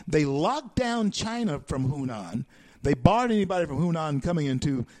 They locked down China from Hunan. They barred anybody from Hunan coming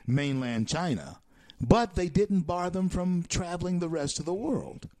into mainland China, but they didn't bar them from traveling the rest of the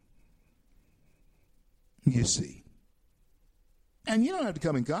world. You see. And you don't have to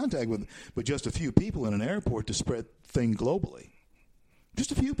come in contact with just a few people in an airport to spread things globally.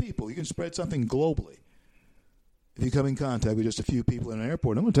 Just a few people. You can spread something globally if you come in contact with just a few people in an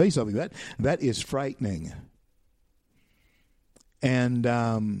airport. I'm going to tell you something. That is frightening. And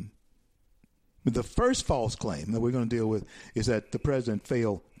the first false claim that we're going to deal with is that the president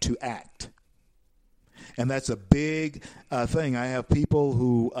failed to act. And that's a big thing. I have people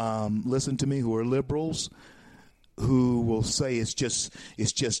who listen to me who are liberals who will say it's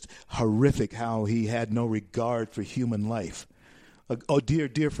just horrific how he had no regard for human life. A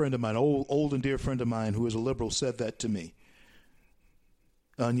dear friend of mine, old and dear friend of mine who is a liberal, said that to me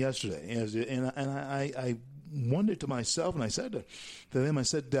on yesterday. And I wondered to myself, and I said to them, I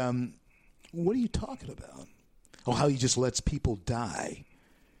said, what are you talking about? Oh, how he just lets people die.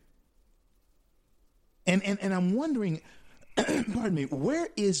 And I'm wondering, pardon me, where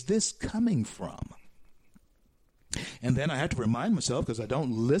is this coming from? And then I have to remind myself, because I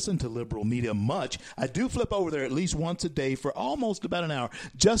don't listen to liberal media much, I do flip over there at least once a day for almost about an hour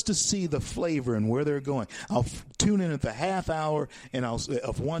just to see the flavor and where they're going. I'll tune in at the half hour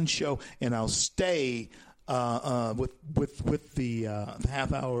of one show, and I'll stay with the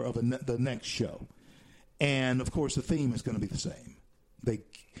half hour of the next show. And, of course, the theme is going to be the same. They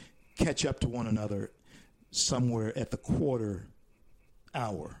catch up to one another somewhere at the quarter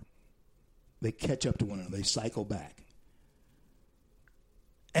hour. They catch up to one another. They cycle back.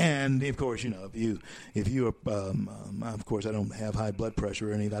 And, of course, if you are, of course, I don't have high blood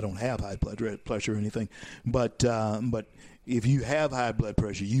pressure or anything. I don't have high blood pressure or anything. But if you have high blood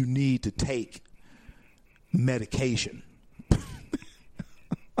pressure, you need to take medication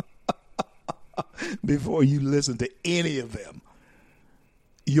before you listen to any of them.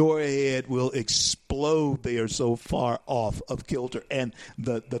 Your head will explode. They are so far off of kilter. And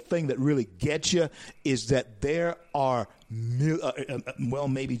the thing that really gets you is that there are,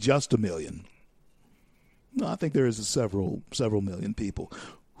 maybe just a million. No, I think there is several million people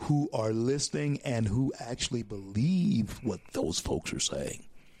who are listening and who actually believe what those folks are saying.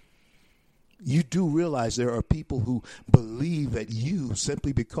 You do realize there are people who believe that you,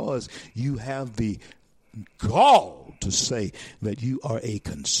 simply because you have the gall to say that you are a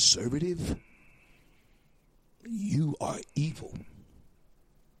conservative, you are evil.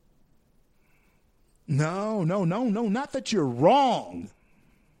 No, not that you're wrong.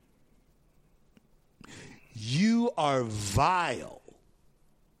 You are vile,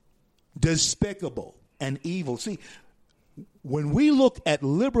 despicable, and evil. See, when we look at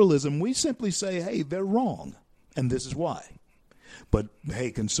liberalism, we simply say, hey, they're wrong, and this is why. But,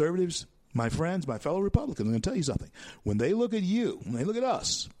 hey, conservatives, my friends, my fellow Republicans, I'm going to tell you something. When they look at you, when they look at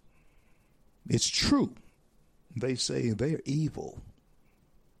us, it's true. They say they're evil,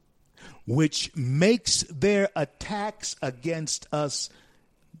 which makes their attacks against us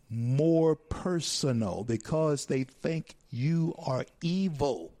more personal because they think you are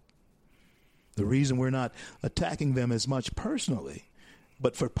evil. The reason we're not attacking them as much personally,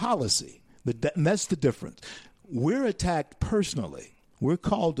 but for policy, and that's the difference. We're attacked personally. We're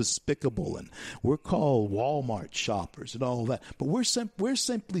called despicable, and we're called Walmart shoppers and all that. But we're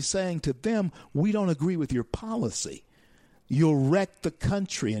simply saying to them, we don't agree with your policy. You'll wreck the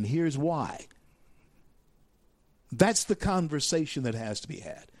country, and here's why. That's the conversation that has to be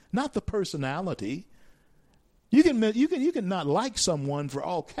had, not the personality. You can not like someone for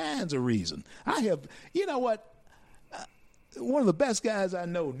all kinds of reasons. You know what? One of the best guys I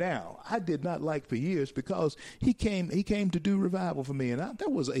know now, I did not like for years because he came to do revival for me, and there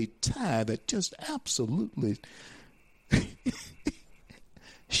was a tie that just absolutely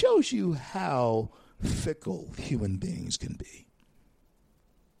shows you how fickle human beings can be.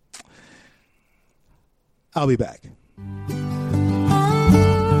 I'll be back.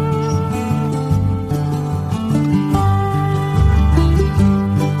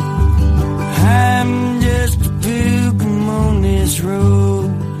 I'm just a pilgrim on this road,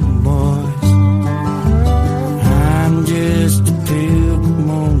 boys. I'm just a pilgrim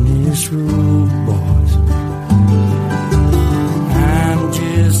on this road, boys. I'm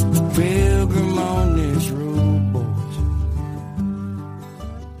just a pilgrim on this road, boys.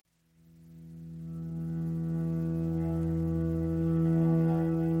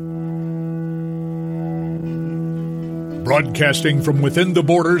 Broadcasting from within the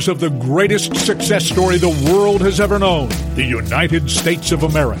borders of the greatest success story the world has ever known, the United States of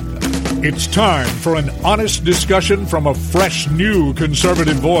America. It's time for an honest discussion from a fresh, new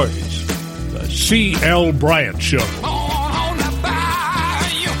conservative voice. The C.L. Bryant Show.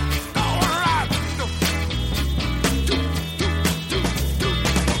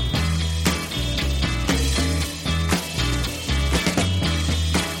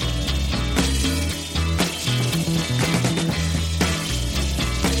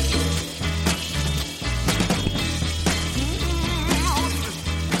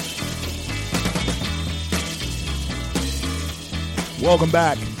 Welcome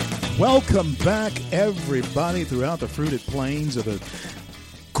back. Welcome back, everybody, throughout the fruited plains of the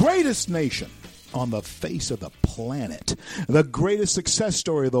greatest nation on the face of the planet. The greatest success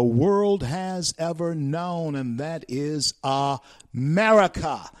story the world has ever known, and that is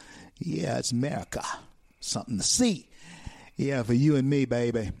America. Yeah, it's America. Something to see. Yeah, for you and me,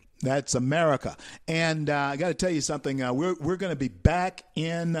 baby. That's America. And I got to tell you something. We're going to be back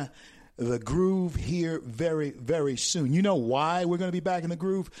in the groove here very, very soon. You know why we're going to be back in the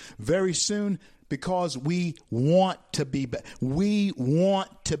groove very soon? Because we want to be back. We want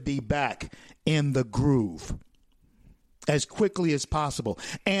to be back in the groove as quickly as possible.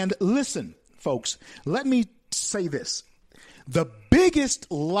 And listen, folks, let me say this. The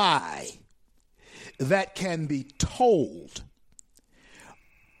biggest lie that can be told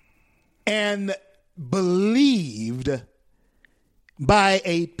and believed by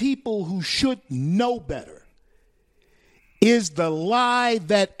a people who should know better is the lie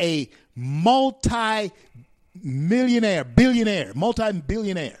that a multi-billionaire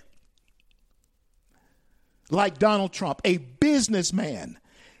like Donald Trump, a businessman,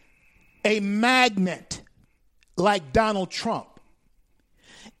 a magnate like Donald Trump,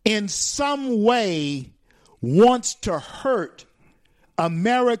 in some way wants to hurt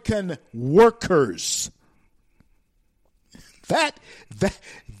American workers.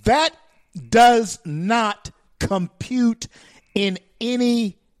 That does not compute in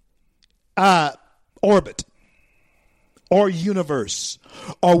any orbit or universe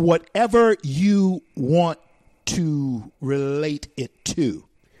or whatever you want to relate it to.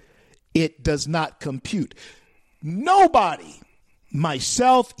 It does not compute. Nobody,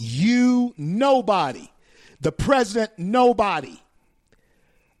 myself, you, nobody, the president, nobody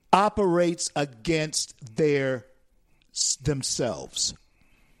operates against themselves,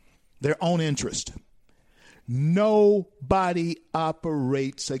 their own interest. Nobody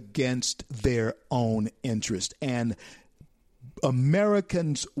operates against their own interest. And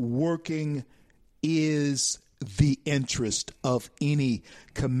Americans working is the interest of any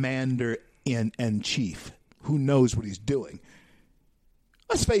commander in chief who knows what he's doing.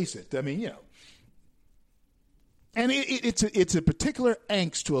 Let's face it. I mean, you know. And it's a particular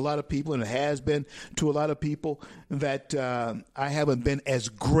angst to a lot of people, and it has been to a lot of people, that I haven't been as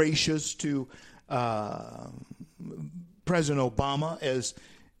gracious to President Obama as,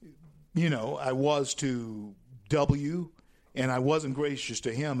 you know, I was to W, and I wasn't gracious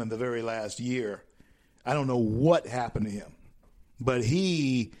to him in the very last year. I don't know what happened to him, but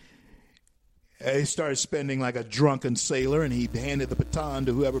he started spending like a drunken sailor, and he handed the baton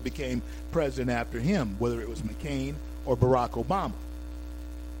to whoever became president after him, whether it was McCain or Barack Obama.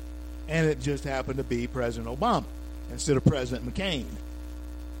 And it just happened to be President Obama instead of President McCain.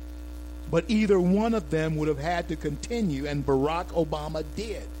 But either one of them would have had to continue, and Barack Obama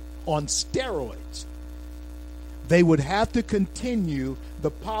did, on steroids. They would have to continue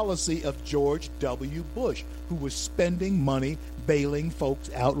the policy of George W. Bush, who was spending money bailing folks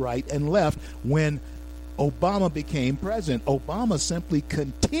out right and left. When Obama became president, Obama simply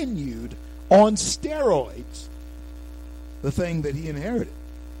continued on steroids the thing that he inherited.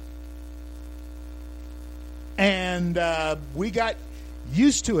 And we got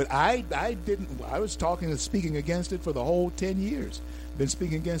used to it. I was speaking against it for the whole 10 years. Been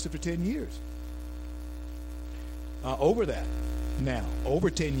speaking against it for 10 years. Over 10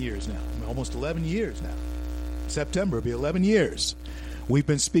 years now, almost 11 years now. September will be 11 years. We've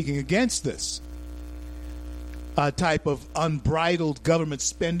been speaking against this type of unbridled government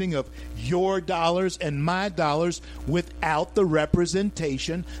spending of your dollars and my dollars without the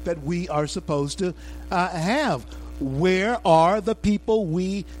representation that we are supposed to have. Where are the people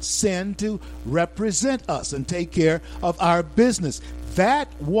we send to represent us and take care of our business? That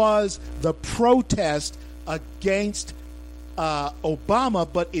was the protest against Obama,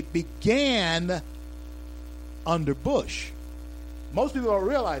 but it began under Bush. Most people don't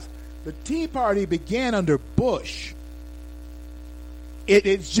realize the Tea Party began under Bush.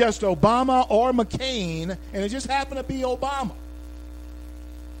 It's just Obama or McCain, and it just happened to be Obama.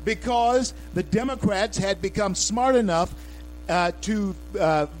 Because the Democrats had become smart enough to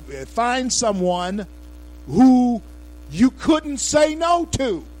find someone who you couldn't say no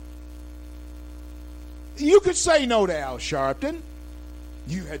to. You could say no to Al Sharpton.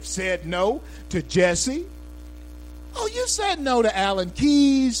 You had said no to Jesse. Oh, you said no to Alan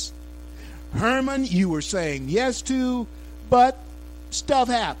Keyes. Herman, you were saying yes to, but stuff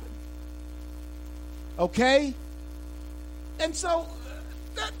happened. Okay? And so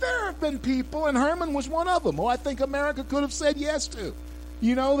there have been people, and Herman was one of them, who I think America could have said yes to.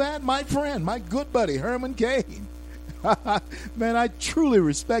 You know that? My friend, my good buddy, Herman Cain. Man, I truly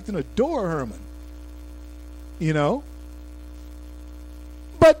respect and adore Herman. You know?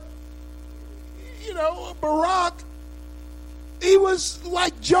 But, you know, Barack, he was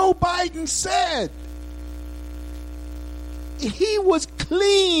like Joe Biden said. He was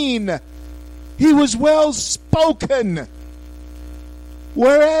clean. He was well spoken.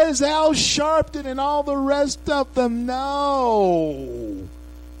 Whereas Al Sharpton and all the rest of them, no.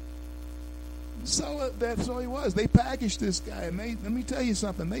 So that's all he was. They packaged this guy, and let me tell you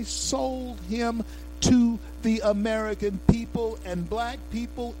something. They sold him to the American people, and black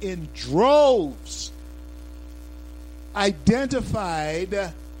people in droves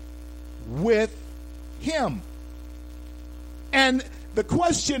identified with him. And the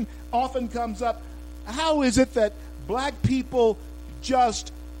question often comes up, how is it that black people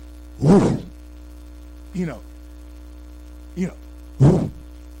just,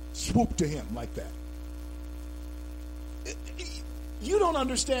 swoop to him like that? You don't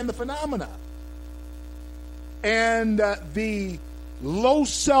understand the phenomena. And the low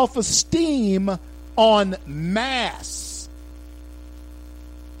self-esteem en masse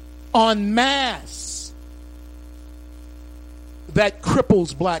that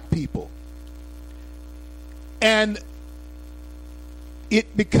cripples black people. And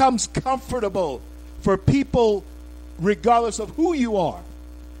it becomes comfortable for people, regardless of who you are,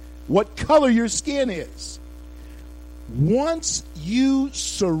 what color your skin is. Once you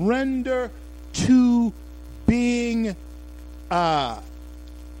surrender to being less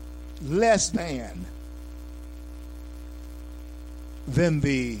than, then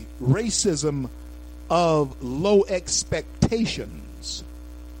the racism of low expectations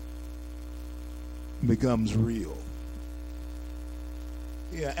becomes real.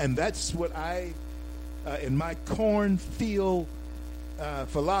 Yeah, and that's what I, in my cornfield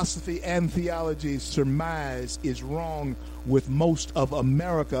philosophy and theology, surmise is wrong with most of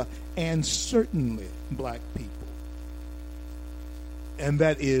America, and certainly black people. And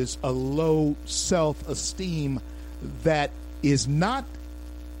that is a low self-esteem that is not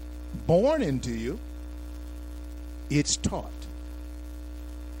born into you, it's taught.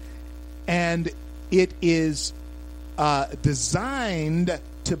 And it is designed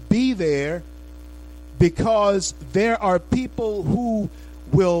to be there because there are people who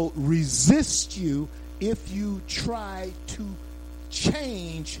will resist you if you try to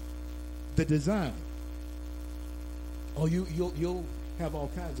change the design. Oh, you'll have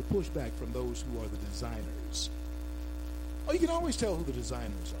all kinds of pushback from those who are the designers. Oh, you can always tell who the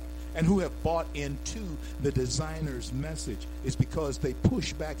designers are and who have bought into the designer's message is because they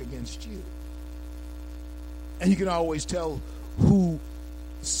push back against you. And you can always tell who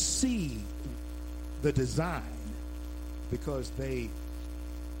see the design because they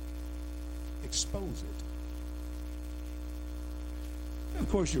expose it. And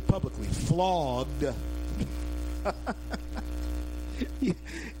of course, you're publicly flogged.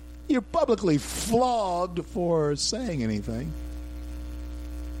 You're publicly flogged for saying anything.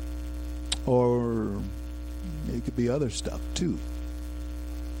 Or it could be other stuff too.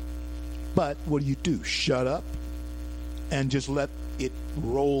 But what do? Shut up and just let it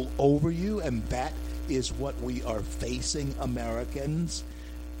roll over you? And that is what we are facing, Americans.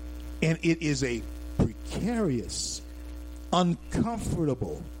 And it is a precarious,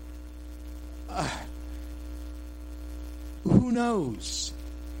 uncomfortable, who knows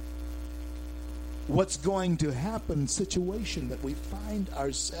what's going to happen situation that we find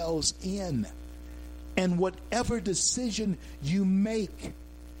ourselves in. And whatever decision you make,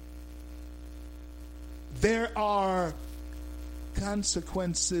 there are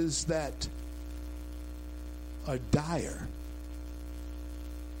consequences that are dire.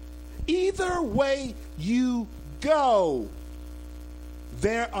 Either way you go,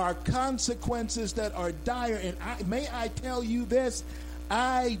 there are consequences that are dire. And may I tell you this,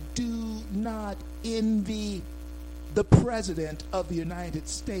 I do not envy the President of the United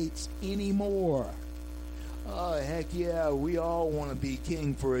States anymore. Oh, heck yeah, we all want to be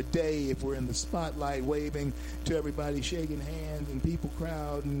king for a day if we're in the spotlight waving to everybody, shaking hands, and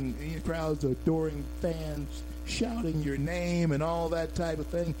crowds adoring fans shouting your name and all that type of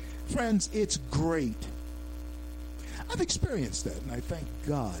thing. Friends, it's great. I've experienced that, and I thank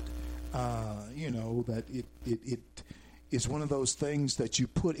God, that it is one of those things that you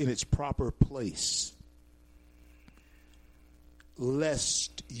put in its proper place,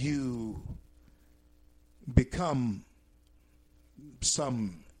 lest you become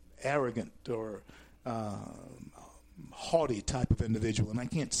some arrogant or haughty type of individual, and I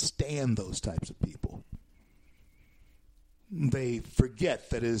can't stand those types of people. They forget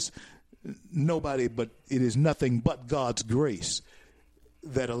that it is nothing but God's grace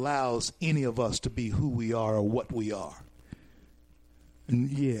that allows any of us to be who we are or what we are. And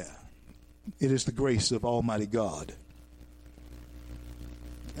yeah, it is the grace of Almighty God.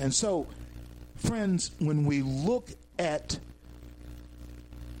 And so, friends, when we look at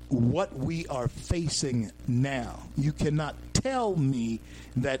what we are facing now, you cannot tell me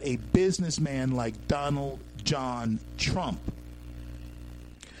that a businessman like Donald John Trump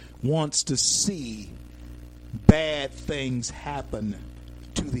wants to see bad things happen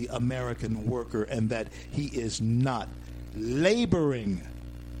to the American worker and that he is not laboring,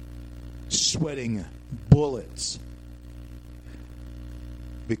 sweating bullets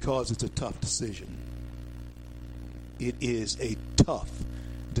because it's a tough decision. It is a tough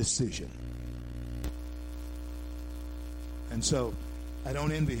decision. And so I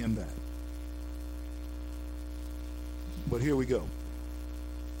don't envy him that. But here we go.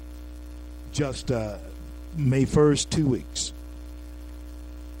 Just May 1st, 2 weeks.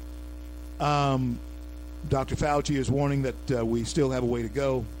 Dr. Fauci is warning that we still have a way to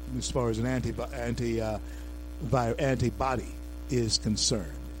go as far as an antibody is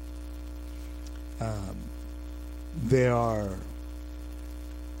concerned. There are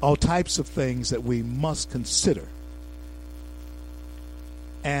all types of things that we must consider.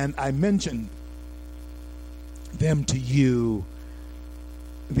 And I mentioned them to you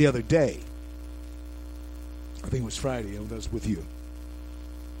the other day. I think it was Friday. I was with you.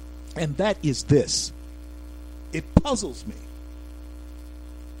 And that is this. It puzzles me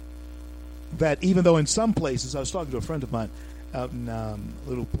that even though in some places, I was talking to a friend of mine out in a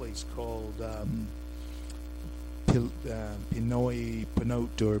little place called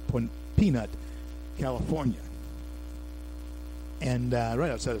Peanut, California. And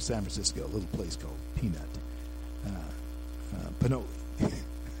right outside of San Francisco, a little place called Peanut. Pinole,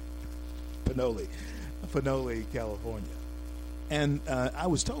 California. And I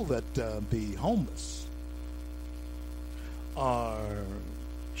was told that the homeless are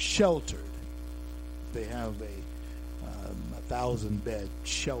sheltered. They have a 1,000-bed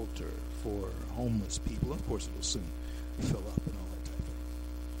shelter for homeless people. Of course, it will soon fill up and all that type of thing.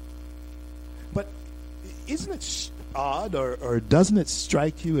 But isn't it odd, or doesn't it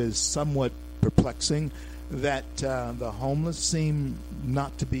strike you as somewhat perplexing that the homeless seem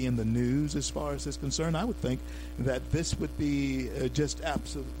not to be in the news as far as this is concerned? I would think that this would be just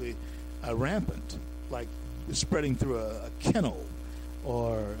absolutely rampant, like spreading through a kennel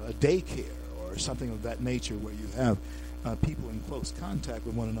or a daycare or something of that nature, where you have people in close contact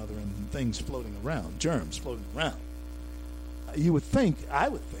with one another and things floating around, germs floating around. I would think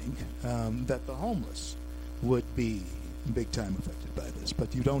that the homeless would be big time affected by this,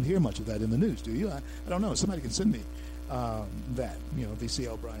 but you don't hear much of that in the news, do you? I don't know. Somebody can send me that,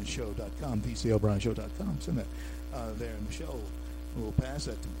 VCLBryantShow.com, VCLBryantShow.com. Send that there, and Michelle will pass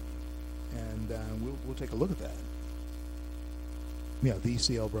that to me, and we'll take a look at that. Yeah,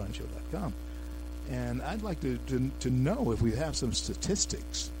 VCLBryantShow.com. And I'd like to know if we have some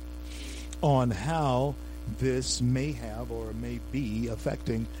statistics on how this may have or may be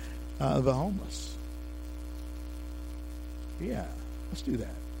affecting the homeless. Yeah, let's do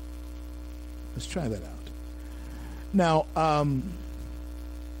that. Let's try that out. Now,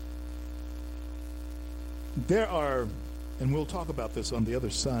 there are, and we'll talk about this on the other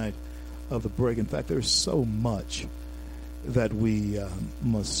side of the break. In fact, there's so much that we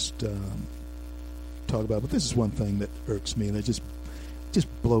must talk about. But this is one thing that irks me, and it just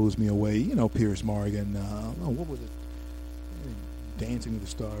blows me away. You know, Piers Morgan, what was it? Dancing with the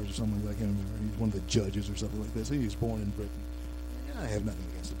Stars or something like that. I can't remember. He's one of the judges or something like this. He was born in Britain. I have nothing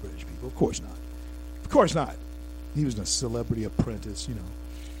against the British people. Of course not. Of course not. He was a celebrity apprentice,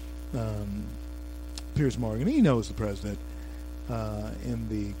 Piers Morgan. He knows the president in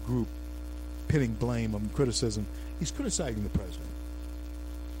the group pinning blame on criticism. He's criticizing the president.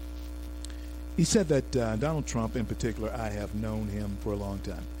 He said that Donald Trump, in particular, I have known him for a long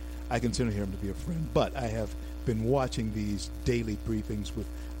time. I consider him to be a friend. But I have been watching these daily briefings with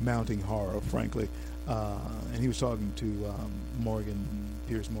mounting horror, frankly. And he was talking to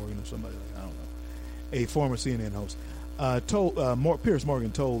Piers Morgan or somebody, like, I don't know, a former CNN host. Piers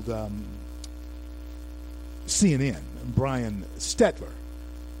Morgan told CNN, Brian Stetler,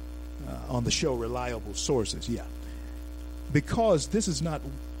 on the show Reliable Sources, because this is not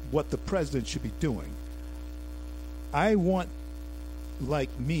what the president should be doing. I want like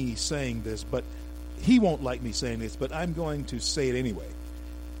me saying this, but he won't like me saying this, but I'm going to say it anyway.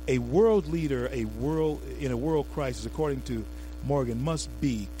 A world leader, in a world crisis, according to Morgan, must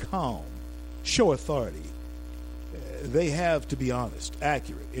be calm, show authority. They have to be honest,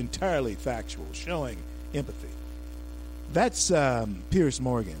 accurate, entirely factual, showing empathy. That's Piers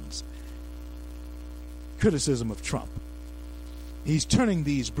Morgan's criticism of Trump. He's turning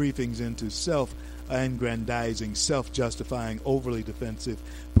these briefings into self-aggrandizing, self-justifying, overly defensive,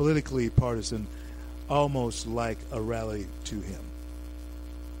 politically partisan, almost like a rally to him.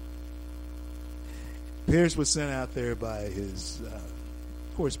 Piers was sent out there by his,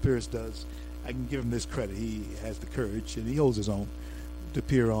 of course Piers does, I can give him this credit, he has the courage, and he holds his own, to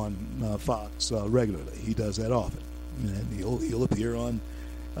appear on Fox regularly. He does that often. And he'll appear on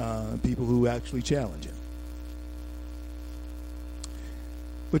people who actually challenge him.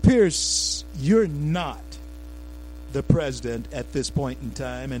 But Piers, you're not the president at this point in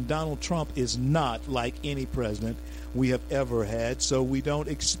time, and Donald Trump is not like any president we have ever had, so we don't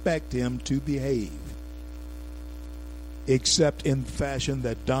expect him to behave, except in the fashion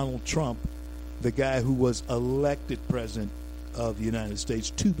that Donald Trump, the guy who was elected president of the United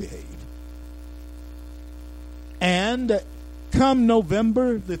States, to behave. And come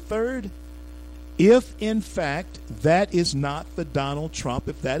November the 3rd, if in fact that is not the Donald Trump,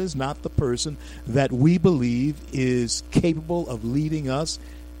 if that is not the person that we believe is capable of leading us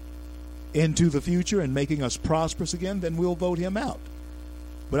into the future and making us prosperous again, then we'll vote him out.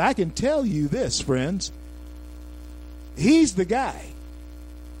 But I can tell you this, friends, he's the guy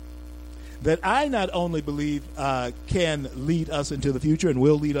that I not only believe can lead us into the future and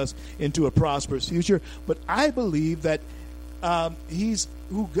will lead us into a prosperous future, but I believe that he's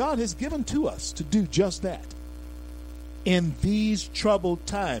who God has given to us to do just that. In these troubled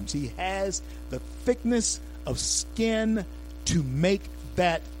times, he has the thickness of skin to make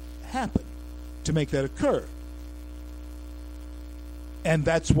that happen, to make that occur. And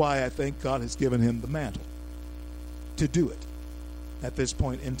that's why I think God has given him the mantle to do it at this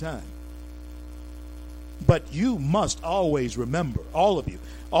point in time. But you must always remember, all of you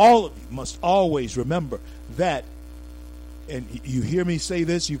must always remember that, and you hear me say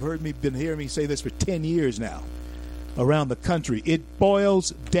this, been hearing me say this for 10 years now around the country. It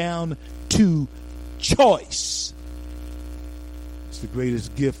boils down to choice. It's the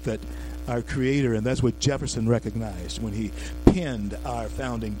greatest gift that our Creator, and that's what Jefferson recognized when he penned our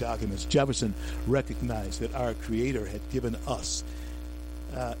founding documents. Jefferson recognized that our Creator had given us,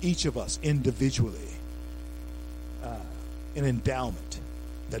 each of us individually, an endowment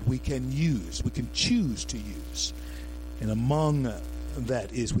that we can use, we can choose to use. And among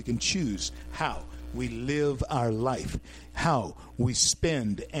that is we can choose how we live our life, how we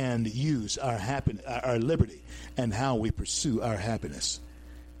spend and use our happiness, our liberty, and how we pursue our happiness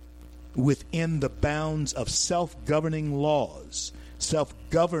within the bounds of self-governing laws,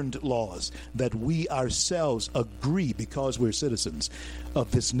 self-governed laws that we ourselves agree, because we're citizens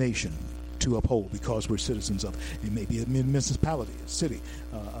of this nation, to uphold, because we're citizens of, it may be a municipality, a city,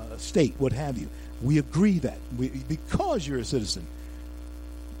 a state, what have you. We agree that because you're a citizen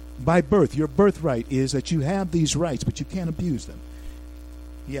by birth, your birthright is that you have these rights, but you can't abuse them.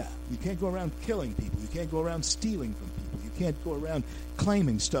 Yeah, you can't go around killing people. You can't go around stealing from people. You can't go around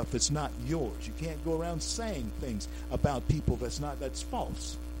claiming stuff that's not yours. You can't go around saying things about people that's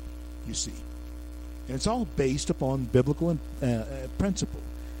false, you see. And it's all based upon biblical principle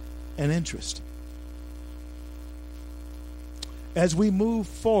and interest. As we move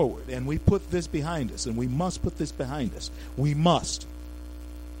forward and we put this behind us, and we must put this behind us,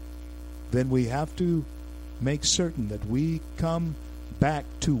 then we have to make certain that we come back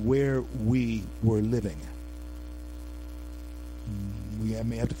to where we were living. We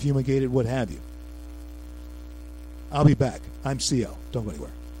may have to fumigate it, what have you. I'll be back. I'm CL. Don't go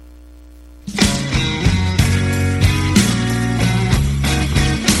anywhere.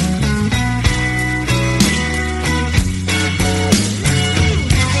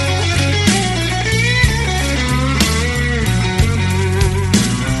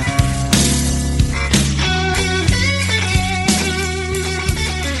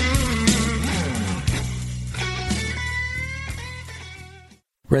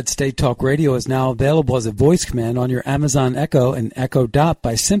 Red State Talk Radio is now available as a voice command on your Amazon Echo and Echo Dot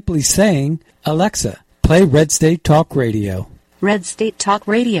by simply saying, Alexa, play Red State Talk Radio. Red State Talk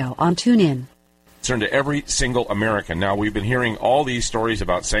Radio on TuneIn. Concern to every single American. Now, we've been hearing all these stories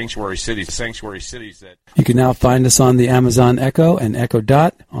about sanctuary cities that... You can now find us on the Amazon Echo and Echo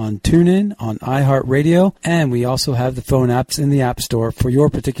Dot, on TuneIn, on iHeartRadio, and we also have the phone apps in the App Store for your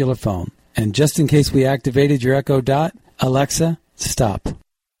particular phone. And just in case we activated your Echo Dot, Alexa, stop.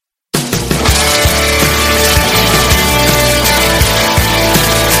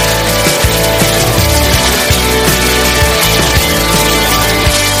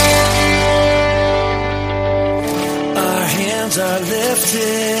 Are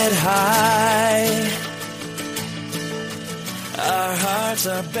lifted high. Our hearts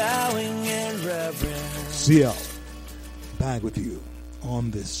are bowing in reverence. CL, back with you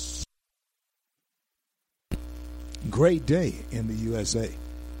on this great day in the USA.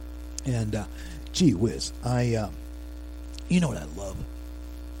 And gee whiz, you know what I love?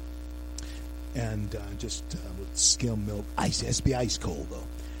 And just with skim milk, ice, has to be ice cold though.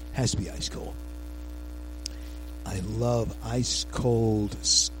 Has to be ice cold. I love ice-cold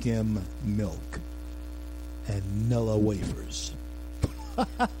skim milk and Nilla wafers.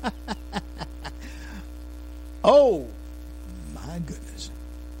 Oh, my goodness.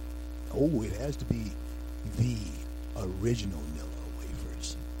 Oh, it has to be the original Nilla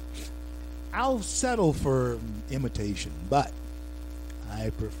wafers. I'll settle for imitation, but I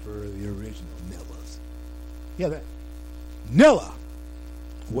prefer the original Nillas. Yeah, that Nilla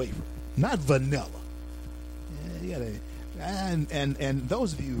wafer, not vanilla. And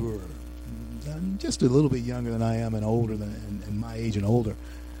those of you who are just a little bit younger than I am and older than and my age and older,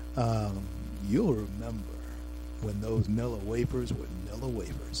 you'll remember when those Nilla wafers were Nilla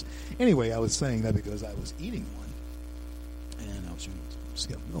wafers. Anyway, I was saying that because I was eating one, and I was drinking some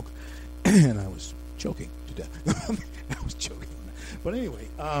skim milk, and I was choking to death. I was choking on that. But anyway,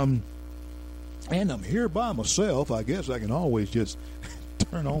 and I'm here by myself. I guess I can always just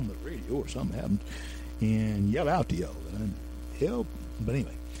turn on the radio or something happened and yell out to y'all. Help. But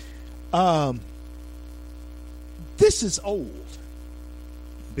anyway, this is old.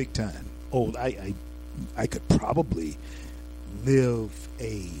 Big time. Old. I could probably live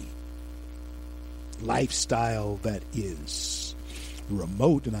a lifestyle that is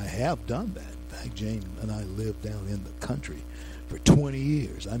remote, and I have done that. In fact, Jane and I lived down in the country for 20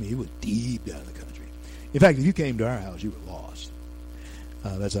 years. I mean, it was deep down in the country. In fact, if you came to our house, you were lost.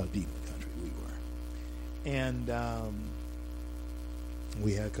 That's how deep in the country we were. And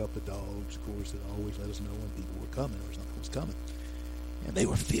we had a couple of dogs, of course, that always let us know when people were coming or something was coming. And they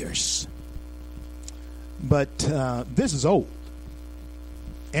were fierce. But this is old.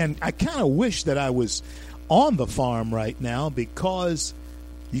 And I kind of wish that I was on the farm right now, because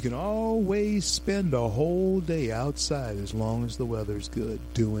you can always spend a whole day outside as long as the weather's good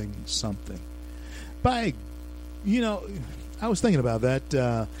doing something. I was thinking about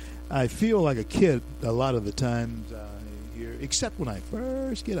that. I feel like a kid a lot of the times here, except when I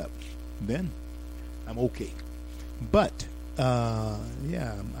first get up. Then I'm okay. But I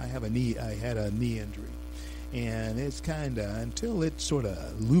had a knee injury, and it's kind of, until it sort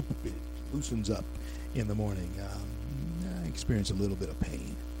of loosens up in the morning, I experience a little bit of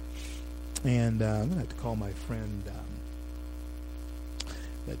pain. And I'm going to have to call my friend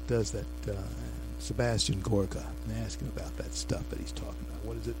that does that, Sebastian Gorka, and ask him about that stuff that he's talking about.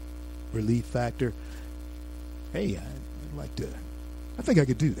 What is it? Relief Factor? Hey, I'd like to, I think I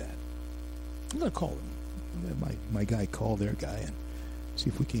could do that. I'm going to call him. Let my guy call their guy and see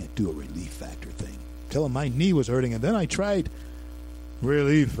if we can't do a Relief Factor thing. Tell him my knee was hurting, and then I tried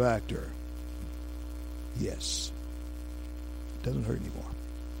Relief Factor. Yes. It doesn't hurt anymore.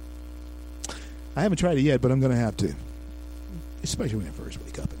 I haven't tried it yet, but I'm going to have to. Especially when I first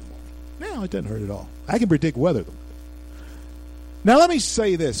wake up in the morning. No, it doesn't hurt at all. I can predict weather. Now, let me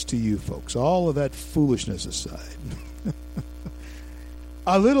say this to you folks, all of that foolishness aside.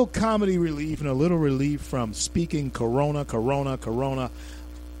 A little comedy relief and a little relief from speaking corona.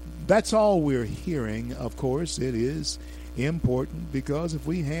 That's all we're hearing. Of course, it is important, because if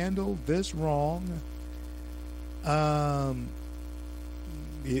we handle this wrong,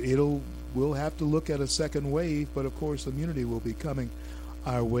 we'll have to look at a second wave, but of course immunity will be coming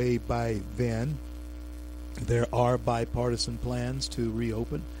our way by then. There are bipartisan plans to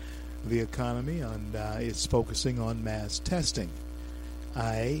reopen the economy, and it's focusing on mass testing.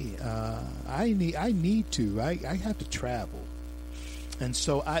 I have to travel, and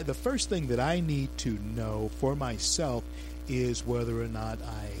so the first thing that I need to know for myself is whether or not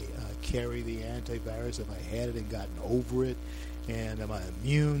I carry the antivirus, if I had it and gotten over it, And am I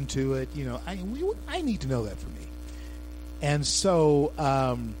immune to it? You know, I need to know that for me. And so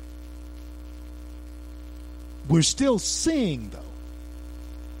we're still seeing, though,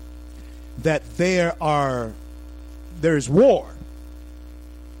 that there's war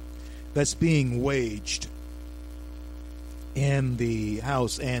that's being waged in the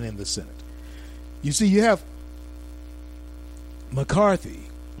House and in the Senate. You see, you have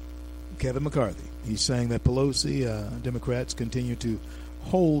Kevin McCarthy. He's saying that Pelosi, Democrats, continue to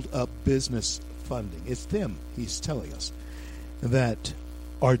hold up business funding. It's them, he's telling us, that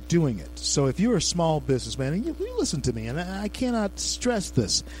are doing it. So if you're a small businessman, and you listen to me, and I cannot stress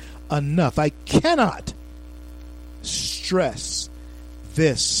this enough. I cannot stress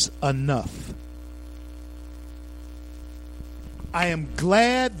this enough. I am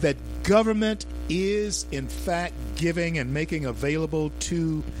glad that government is, in fact, giving and making available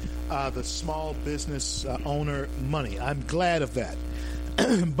to the small business owner money. I'm glad of that.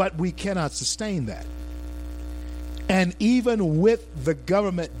 But we cannot sustain that. And even with the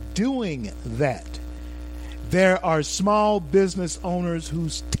government doing that, there are small business owners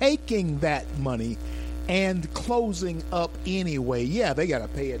who's taking that money and closing up anyway. Yeah, they got to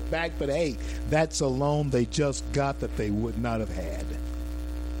pay it back, but hey, that's a loan they just got that they would not have had.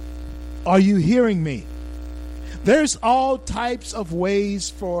 Are you hearing me? There's all types of ways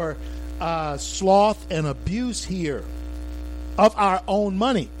for sloth and abuse here of our own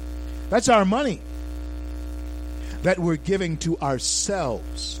money. That's our money that we're giving to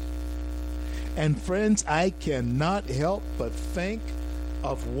ourselves. And friends, I cannot help but think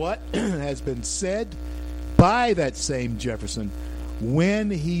of what has been said by that same Jefferson when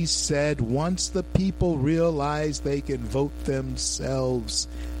he said, once the people realize they can vote themselves,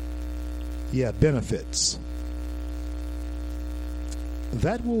 benefits,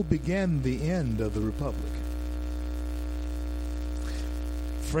 that will begin the end of the republic.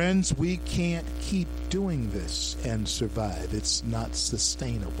 Friends, we can't keep doing this and survive. It's not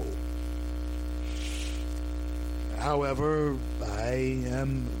sustainable. However, I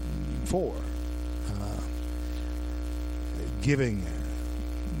am for giving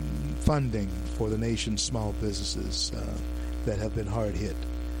funding for the nation's small businesses that have been hard hit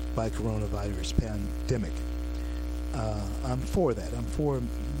by coronavirus pandemic. I'm for that. I'm for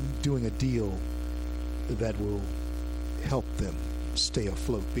doing a deal that will help them stay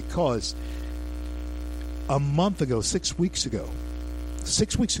afloat, because a month ago, 6 weeks ago,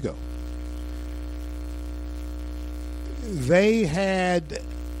 they had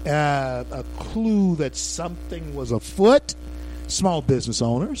a clue that something was afoot. Small business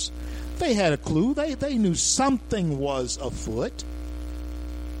owners, they had a clue. They knew something was afoot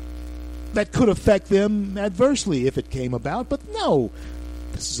that could affect them adversely if it came about. But no,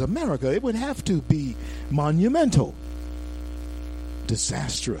 this is America. It would have to be monumental,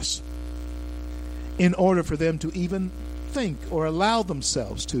 disastrous, in order for them to even think or allow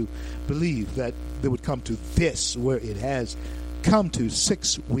themselves to believe that they would come to this, where it has come to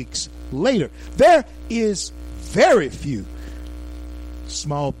 6 weeks later. There is very few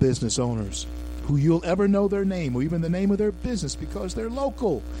small business owners who you'll ever know their name or even the name of their business, because they're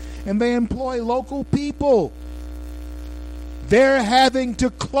local and they employ local people. They're having to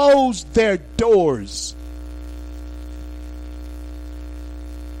close their doors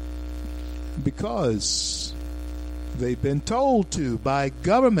because they've been told to by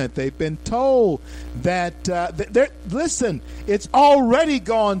government. They've been told that listen, it's already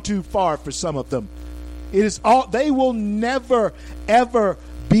gone too far for some of them. It is all. They will never ever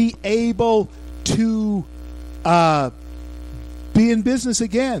be able to be in business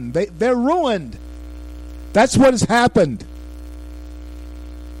again. They're ruined. That's what has happened.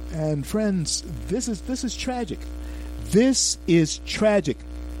 And friends, this is tragic. This is tragic.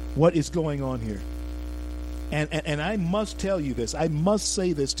 What is going on here? And I must tell you this. I must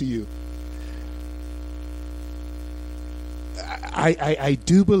say this to you. I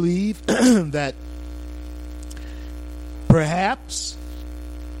do believe that perhaps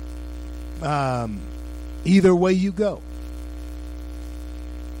either way you go,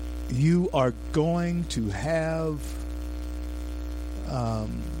 you are going to have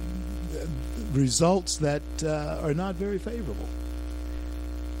results that are not very favorable.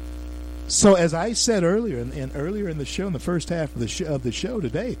 So, as I said earlier, earlier in the show, in the first half of the show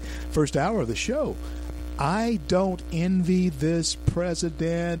today, first hour of the show, I don't envy this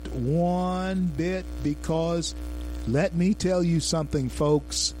president one bit, because let me tell you something,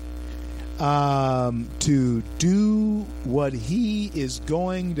 folks. To do what he is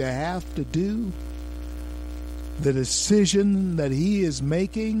going to have to do, the decision that he is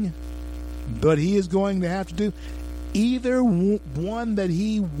making, what he is going to have to do, either one that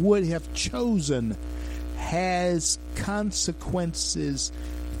he would have chosen has consequences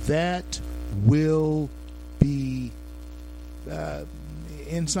that will be,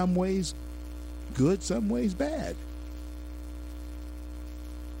 in some ways, good, some ways bad.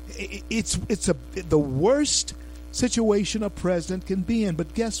 It's the worst situation a president can be in,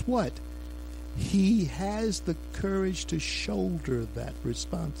 but guess what? He has the courage to shoulder that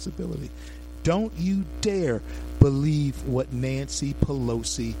responsibility. Don't you dare believe what Nancy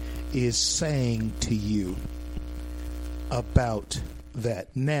Pelosi is saying to you about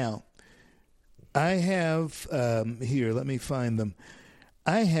that. Now, I have here, let me find them.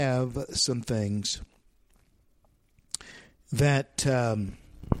 I have some things that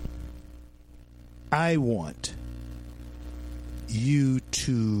I want you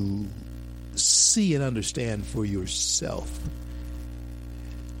to see and understand for yourself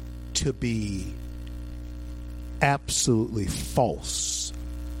to be absolutely false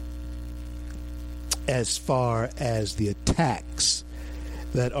as far as the attacks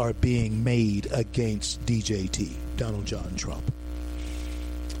that are being made against DJT, Donald John Trump.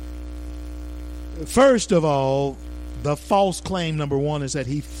 First of all, the false claim number one is that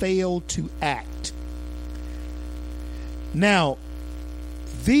he failed to act. Now,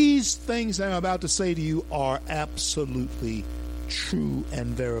 these things I'm about to say to you are absolutely true and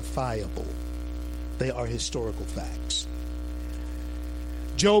verifiable. They are historical facts.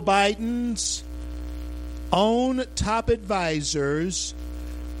 Joe Biden's own top advisors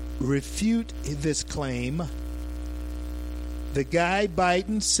refute this claim. The guy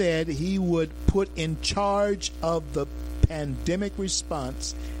Biden said he would put in charge of the pandemic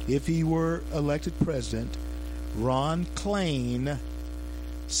response if he were elected president, Ron Klain,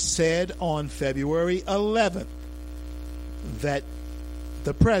 said on February 11th that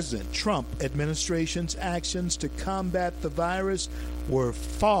the President Trump administration's actions to combat the virus were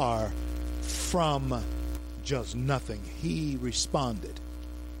far from just nothing. He responded.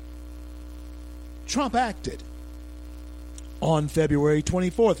 Trump acted. On February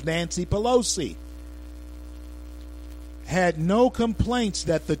 24th, Nancy Pelosi had no complaints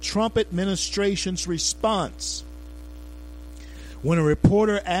that the Trump administration's response, when a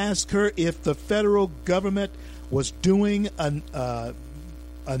reporter asked her if the federal government was doing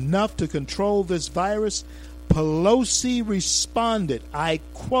enough to control this virus, Pelosi responded, I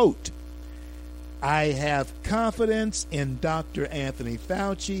quote, "I have confidence in Dr. Anthony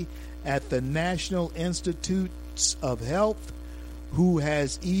Fauci at the National Institutes of Health, who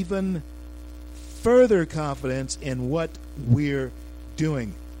has even further confidence in what we're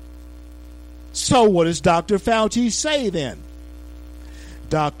doing." So what does Dr. Fauci say then?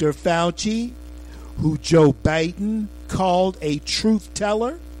 Dr. Fauci, who Joe Biden called a truth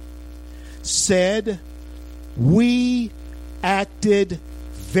teller, said, "We acted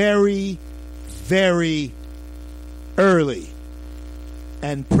very, very early."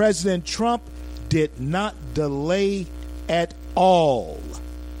 And President Trump did not delay at all.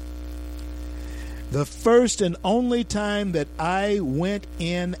 The first and only time that I went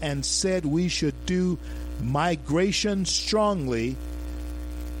in and said we should do migration strongly,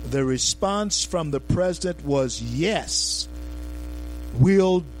 the response from the president was, "Yes,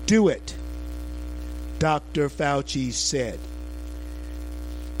 we'll do it," Dr. Fauci said.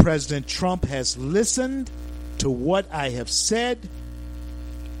 President Trump has listened to what I have said.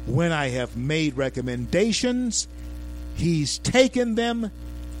 When I have made recommendations, he's taken them.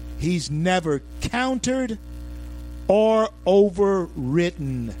 He's never countered or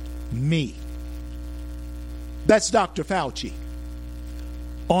overridden me. That's Dr. Fauci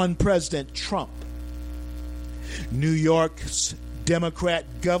on President Trump. New York's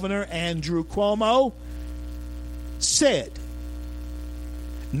Democrat Governor Andrew Cuomo said,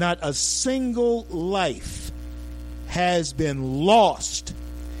 "Not a single life has been lost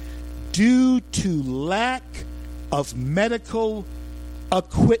due to lack of medical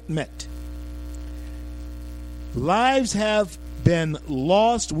equipment. Lives have been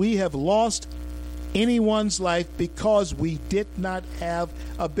lost. We have lost anyone's life because we did not have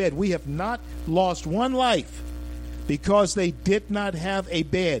a bed. We have not lost one life because they did not have a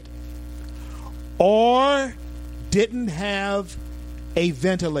bed or didn't have a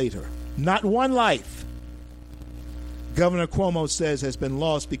ventilator. Not one life," Governor Cuomo says, has been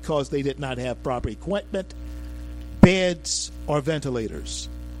lost because they did not have proper equipment, beds, or ventilators,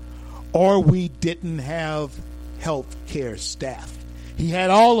 or we didn't have health care staff. He had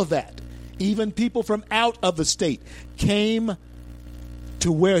all of that. Even people from out of the state came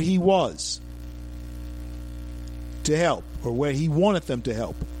to where he was to help, or where he wanted them to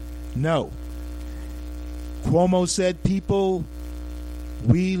help. No. Cuomo said people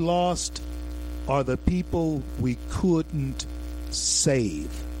we lost are the people we couldn't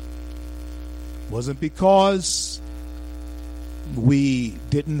save. Wasn't because we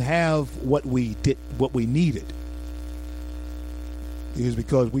didn't have what we needed. It was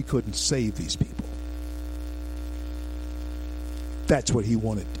because we couldn't save these people. That's what he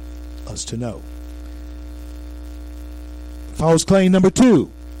wanted us to know. False claim number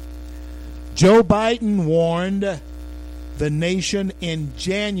 2. Joe Biden warned the nation in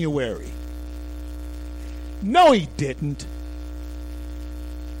January. No, he didn't.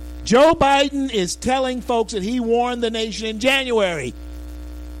 Joe Biden is telling folks that he warned the nation in January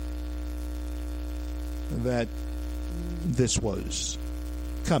that this was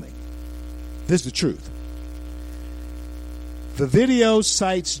coming. This is the truth. The video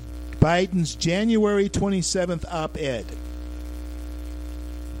cites Biden's January 27th op-ed.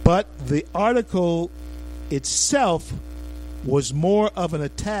 But the article itself was more of an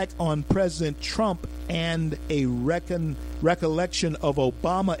attack on President Trump and a recollection of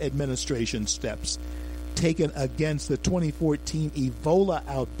Obama administration steps taken against the 2014 Ebola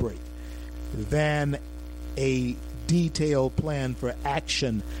outbreak than a detailed plan for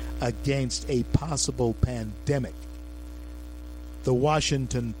action against a possible pandemic. The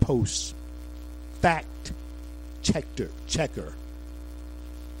Washington Post fact checker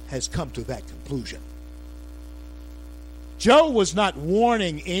has come to that conclusion. Joe was not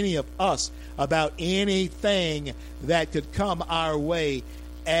warning any of us about anything that could come our way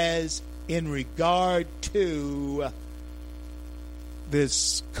as in regard to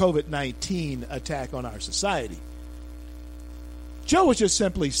this COVID-19 attack on our society. Joe was just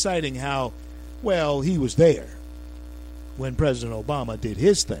simply citing how, well, he was there when President Obama did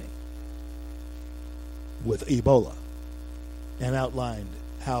his thing with Ebola and outlined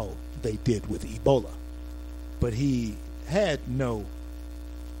how they did with Ebola. But he had no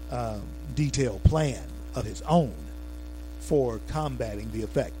detailed plan of his own for combating the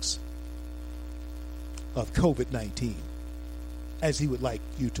effects of COVID-19, as he would like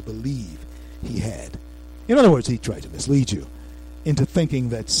you to believe he had. In other words, he tried to mislead you into thinking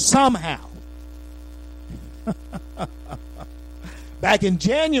that somehow, back in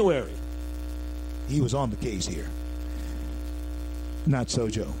January, he was on the case here. Not so,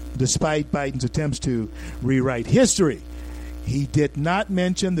 Joe. Despite Biden's attempts to rewrite history, he did not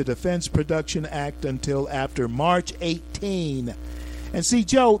mention the Defense Production Act until after March 18. And see,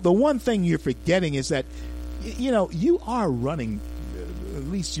 Joe, the one thing you're forgetting is that, you know, you are running, at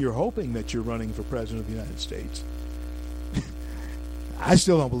least you're hoping that you're running for President of the United States. I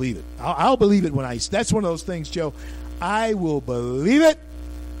still don't believe it. I'll believe it when that's one of those things, Joe. I will believe it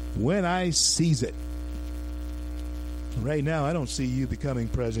when I sees it. Right now, I don't see you becoming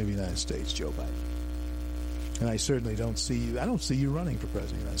President of the United States, Joe Biden. And I certainly don't see you running for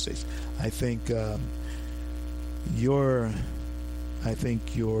President of the United States. I think your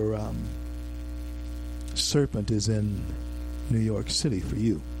serpent is in New York City for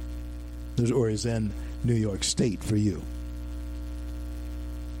you, or is in New York State for you.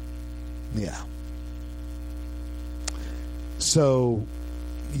 Yeah. So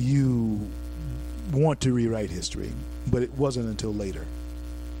you want to rewrite history, but it wasn't until later,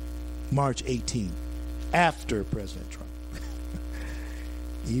 March 18th, after President Trump.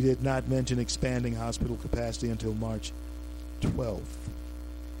 He did not mention expanding hospital capacity until March 12th,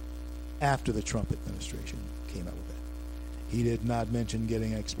 after the Trump administration came out with that. He did not mention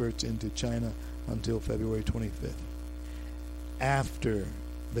getting experts into China until February 25th, after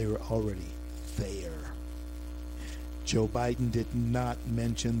they were already there. Joe Biden did not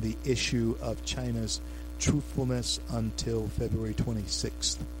mention the issue of China's truthfulness until February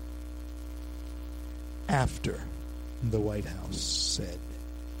 26th, after the White House said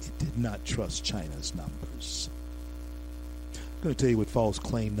it did not trust China's numbers. I'm going to tell you what false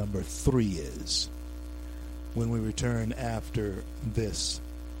claim number 3 is when we return after this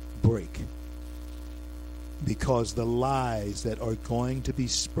break. Because the lies that are going to be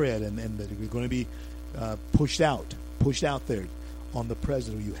spread and that are going to be pushed out there on the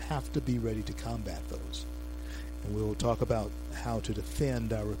president, you have to be ready to combat those. And we'll talk about how to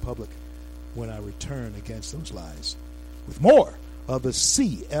defend our republic when I return against those lies. With more of the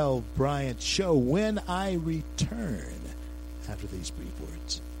C.L. Bryant Show when I return after these brief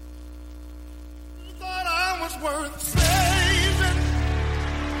words. You thought I was worth saving,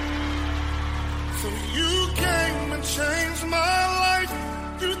 so you came and changed my life.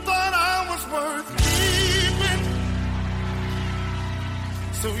 You thought I was worth keeping,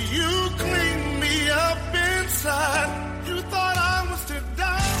 so you cleaned me up inside. You thought I was to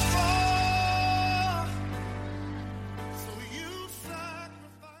die for,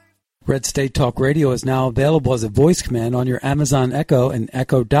 Red State Talk Radio is now available as a voice command on your Amazon Echo and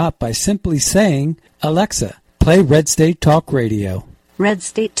Echo Dot by simply saying, Alexa, play Red State Talk Radio. Red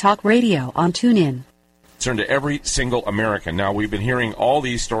State Talk Radio on TuneIn. Concern to every single American. Now, we've been hearing all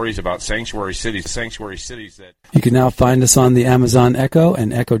these stories about sanctuary cities that... You can now find us on the Amazon Echo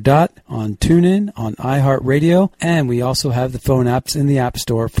and Echo Dot, on TuneIn, on iHeartRadio, and we also have the phone apps in the App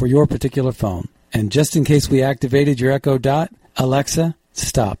Store for your particular phone. And just in case we activated your Echo Dot, Alexa,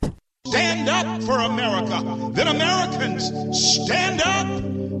 stop. Stand up for America. Then Americans, stand up,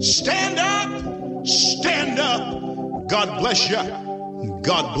 stand up, stand up. God bless you.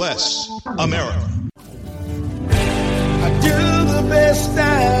 God bless America. I do the best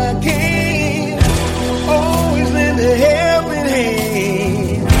I can, always lend a helping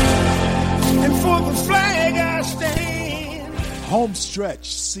hand, and for the flag I stand. Home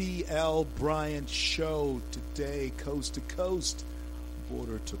stretch, C.L. Bryant show today, coast to coast,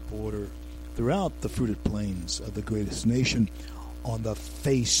 border to border, throughout the fruited plains of the greatest nation on the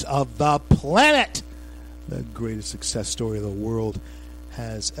face of the planet. The greatest success story the world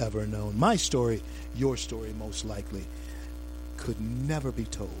has ever known. My story, your story most likely, could never be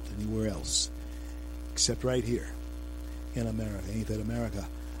told anywhere else except right here in America. Ain't that America?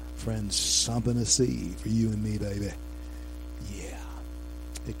 Friends, something to see for you and me, baby. Yeah,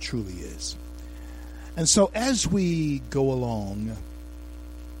 it truly is. And so as we go along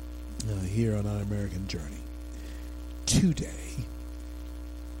here on our American journey, today,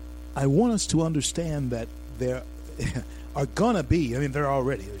 I want us to understand that there are going to be,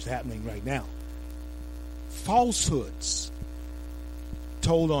 there's happening right now, falsehoods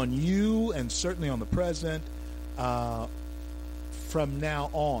told on you and certainly on the president from now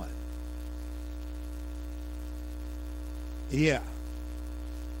on. Yeah.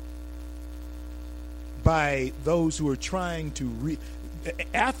 By those who are trying to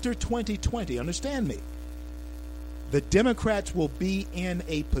after 2020, understand me, the Democrats will be in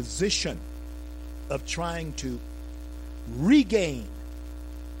a position of trying to regain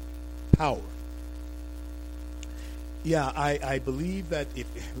power. Yeah, I believe that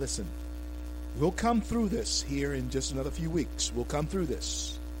listen, we'll come through this here in just another few weeks. We'll come through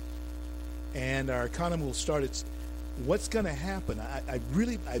this. And our economy will start what's going to happen? I'm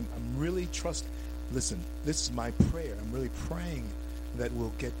really listen, this is my prayer. I'm really praying that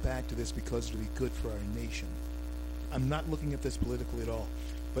we'll get back to this because it'll be good for our nation. I'm not looking at this politically at all,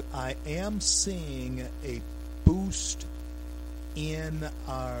 but I am seeing a boost in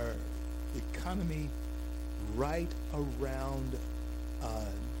our economy right around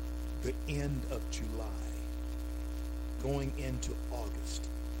the end of July, going into August.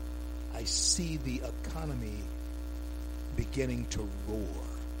 I see the economy beginning to roar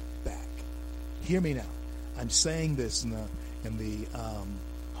back. Hear me now. I'm saying this in the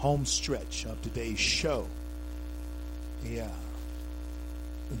home stretch of today's show. Yeah,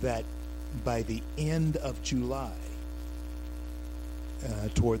 that by the end of July,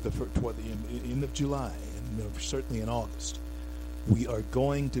 toward the end of July, and certainly in August, we are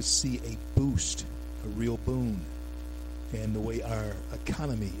going to see a boost, a real boon, in the way our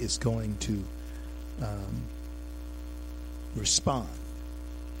economy is going to respond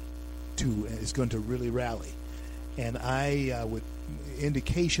to, is going to really rally. And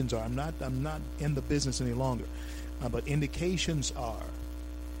indications are, I'm not in the business any longer, but indications are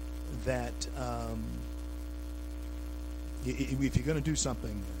that if you're going to do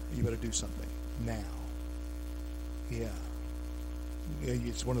something, you better do something now. Yeah.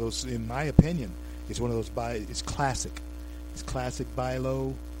 It's one of those, in my opinion, it's one of those, it's classic. It's classic buy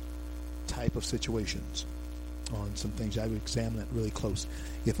low type of situations on some things. I would examine it really close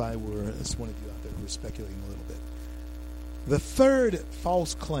if I were one of you out there who is speculating a little bit. The third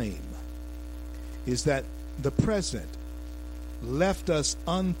false claim is that the president left us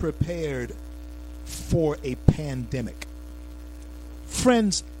unprepared for a pandemic.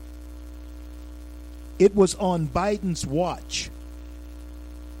 Friends, it was on Biden's watch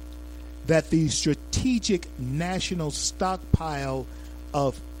that the strategic national stockpile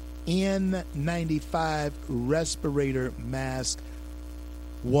of N95 respirator mask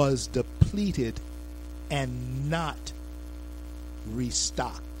was depleted and not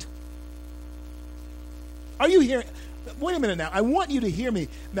restocked. Are you hearing? Wait a minute now. I want you to hear me.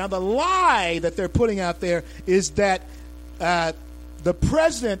 Now, the lie that they're putting out there is that the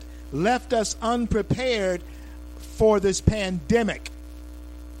president left us unprepared for this pandemic.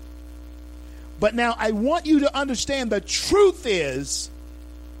 But now I want you to understand the truth is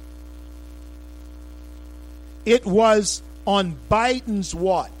it was on Biden's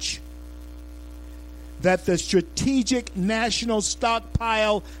watch that the strategic national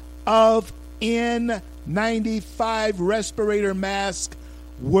stockpile of N95 respirator masks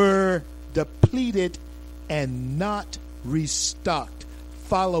were depleted and not restocked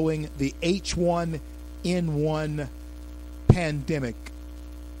following the H1N1 pandemic,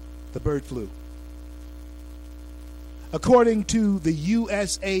 the bird flu. According to the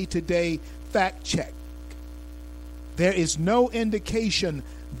USA Today fact check, there is no indication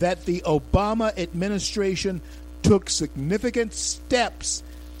that the Obama administration took significant steps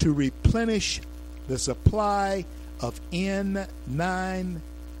to replenish the supply of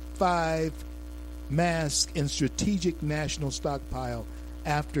N95 masks in strategic national stockpile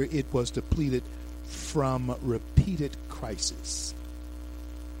after it was depleted from repeated crises.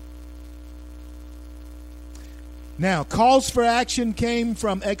 Now, calls for action came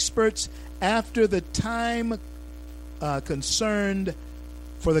from experts after the time concerned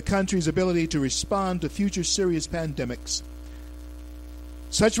for the country's ability to respond to future serious pandemics.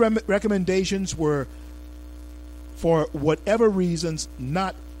 Such recommendations were, for whatever reasons,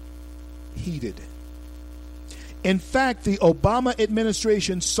 not heeded. In fact, the Obama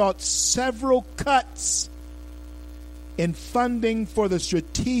administration sought several cuts in funding for the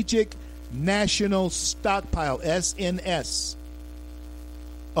Strategic National Stockpile, SNS,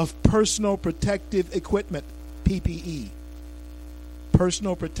 of personal protective equipment, PPE.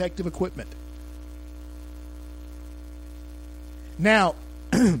 Personal protective equipment. Now,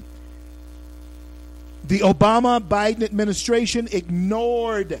 the Obama-Biden administration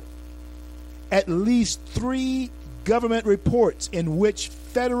ignored at least 3 government reports in which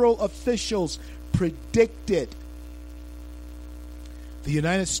federal officials predicted the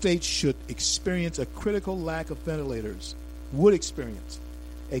United States should experience a critical lack of ventilators, would experience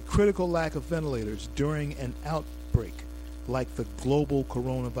a critical lack of ventilators during an outbreak like the global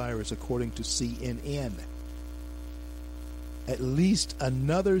coronavirus, according to CNN. At least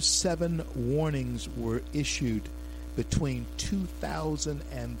another 7 warnings were issued between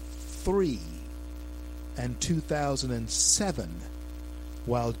 2003 and 2007,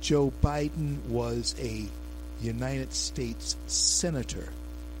 while Joe Biden was a United States Senator.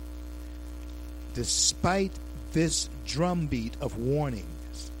 Despite this drumbeat of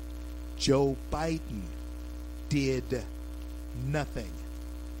warnings, Joe Biden did nothing.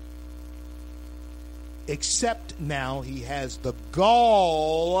 Except now he has the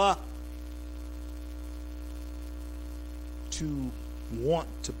gall to want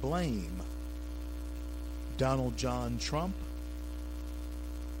to blame Donald John Trump.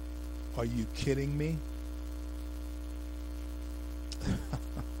 Are you kidding me?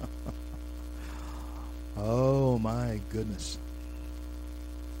 Oh my goodness.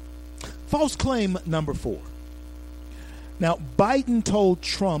 False claim number 4. Now, Biden told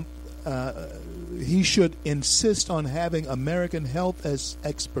Trump he should insist on having American health as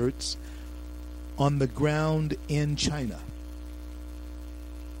experts on the ground in China.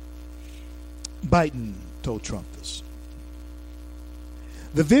 Biden told Trump this.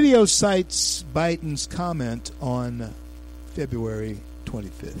 The video cites Biden's comment on February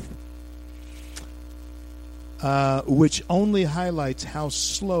 25th, which only highlights how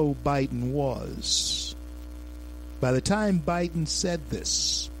slow Biden was. By the time Biden said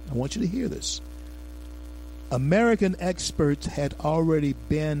this, I want you to hear this, American experts had already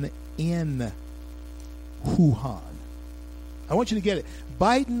been in Wuhan. I want you to get it.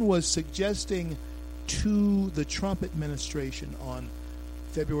 Biden was suggesting to the Trump administration on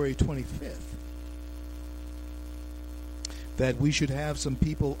February 25th that we should have some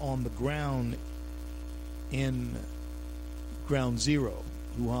people on the ground in Ground Zero,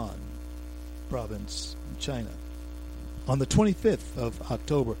 Wuhan province in China. On the 25th of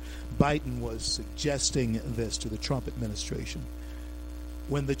October, Biden was suggesting this to the Trump administration,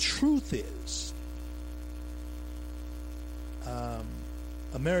 when the truth is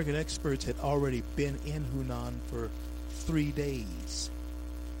American experts had already been in Hunan for 3 days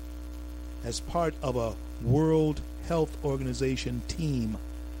as part of a World Health Organization team,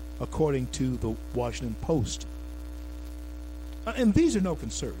 according to the Washington Post. And these are no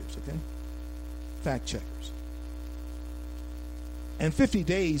conservatives, okay? Fact checkers. And 50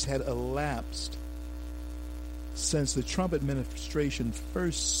 days had elapsed since the Trump administration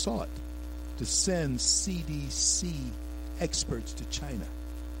first sought to send CDC experts to China.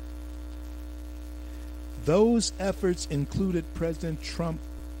 Those efforts included President Trump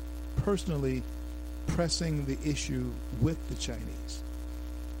personally pressing the issue with the Chinese.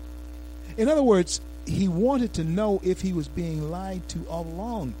 In other words, he wanted to know if he was being lied to all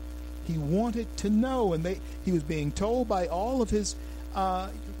along. He wanted to know, and he was being told by all of his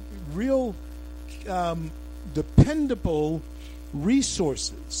real dependable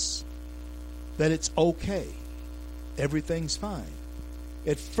resources that it's okay. Everything's fine.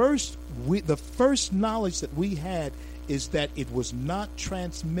 At first, the first knowledge that we had is that it was not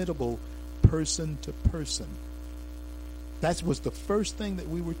transmittable person to person. That was the first thing that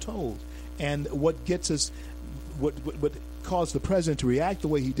we were told. And what gets us, what caused the president to react the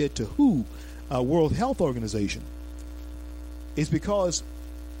way he did to WHO, World Health Organization, is because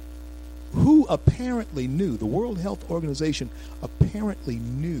WHO apparently knew, the World Health Organization apparently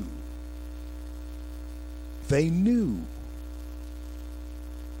knew, they knew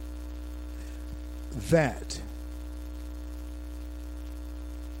that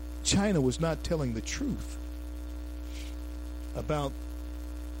China was not telling the truth about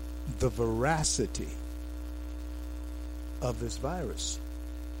the veracity of this virus.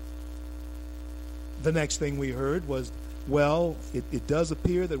 The next thing we heard was, well, it does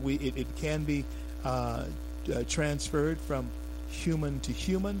appear that it can be transferred from human to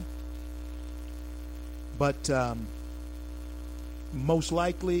human, but most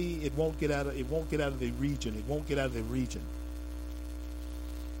likely it won't get out of the region. It won't get out of the region.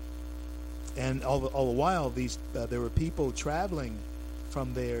 And all the while, there were people traveling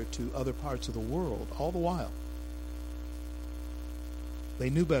from there to other parts of the world. All the while, they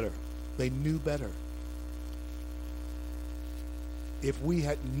knew better. They knew better. If we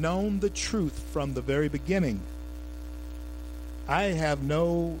had known the truth from the very beginning, I have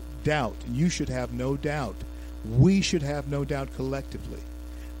no doubt, and you should have no doubt, we should have no doubt collectively,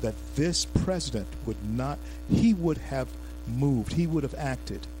 that this president would have moved, he would have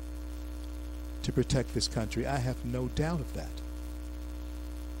acted to protect this country. I have no doubt of that.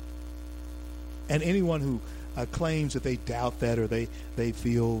 And anyone who claims that they doubt that, or they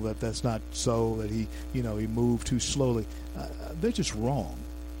feel that that's not so, that he moved too slowly, they're just wrong.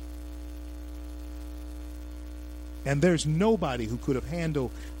 And there's nobody who could have handled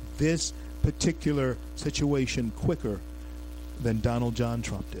this particular situation quicker than Donald John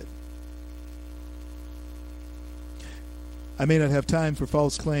Trump did. I may not have time for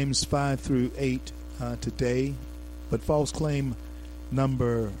false claims 5 through 8 today, but false claim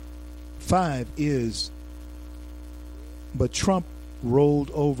number 5 is, but Trump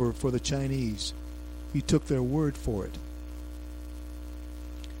rolled over for the Chinese. He took their word for it.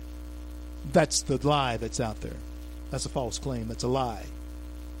 That's the lie that's out there. That's a false claim. That's a lie.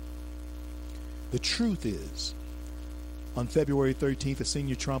 The truth is, on February 13th, a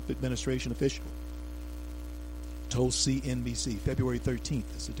senior Trump administration official told CNBC, February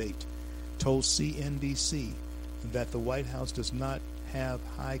 13th is the date, told CNBC that the White House does not have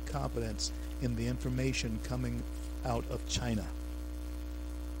high confidence in the information coming out of China.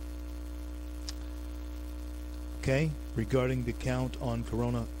 Okay, regarding the count on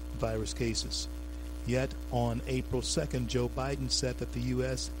coronavirus cases. Yet on April 2nd, Joe Biden said that the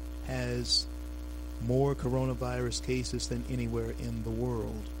U.S. has more coronavirus cases than anywhere in the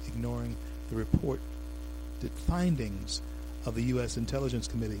world, ignoring the reported findings of the U.S. Intelligence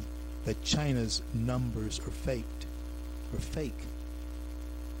Committee that China's numbers are fake,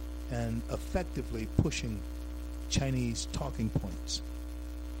 and effectively pushing Chinese talking points.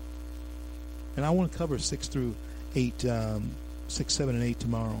 And I want to cover 6, 7, and 8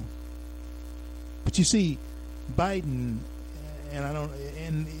 tomorrow. But you see, Biden,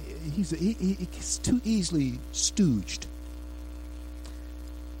 he's too easily stooged.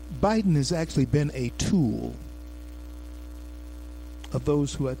 Biden has actually been a tool of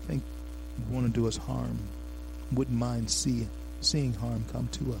those who I think want to do us harm, wouldn't mind seeing harm come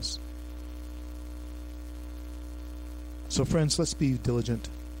to us. So friends, let's be diligent.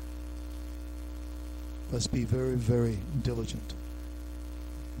 Let's be very, very diligent.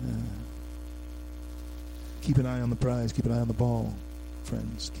 Keep an eye on the prize. Keep an eye on the ball,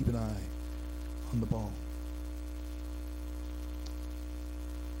 friends. Keep an eye on the ball.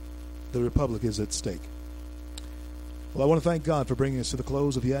 The Republic is at stake. Well, I want to thank God for bringing us to the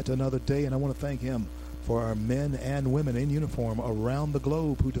close of yet another day, and I want to thank Him for our men and women in uniform around the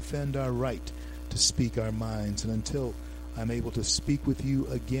globe who defend our right to speak our minds. And until I'm able to speak with you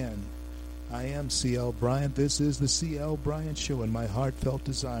again, I am C.L. Bryant. This is the C.L. Bryant Show, and my heartfelt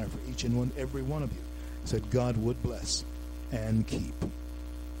desire for each and every one of you is that God would bless and keep.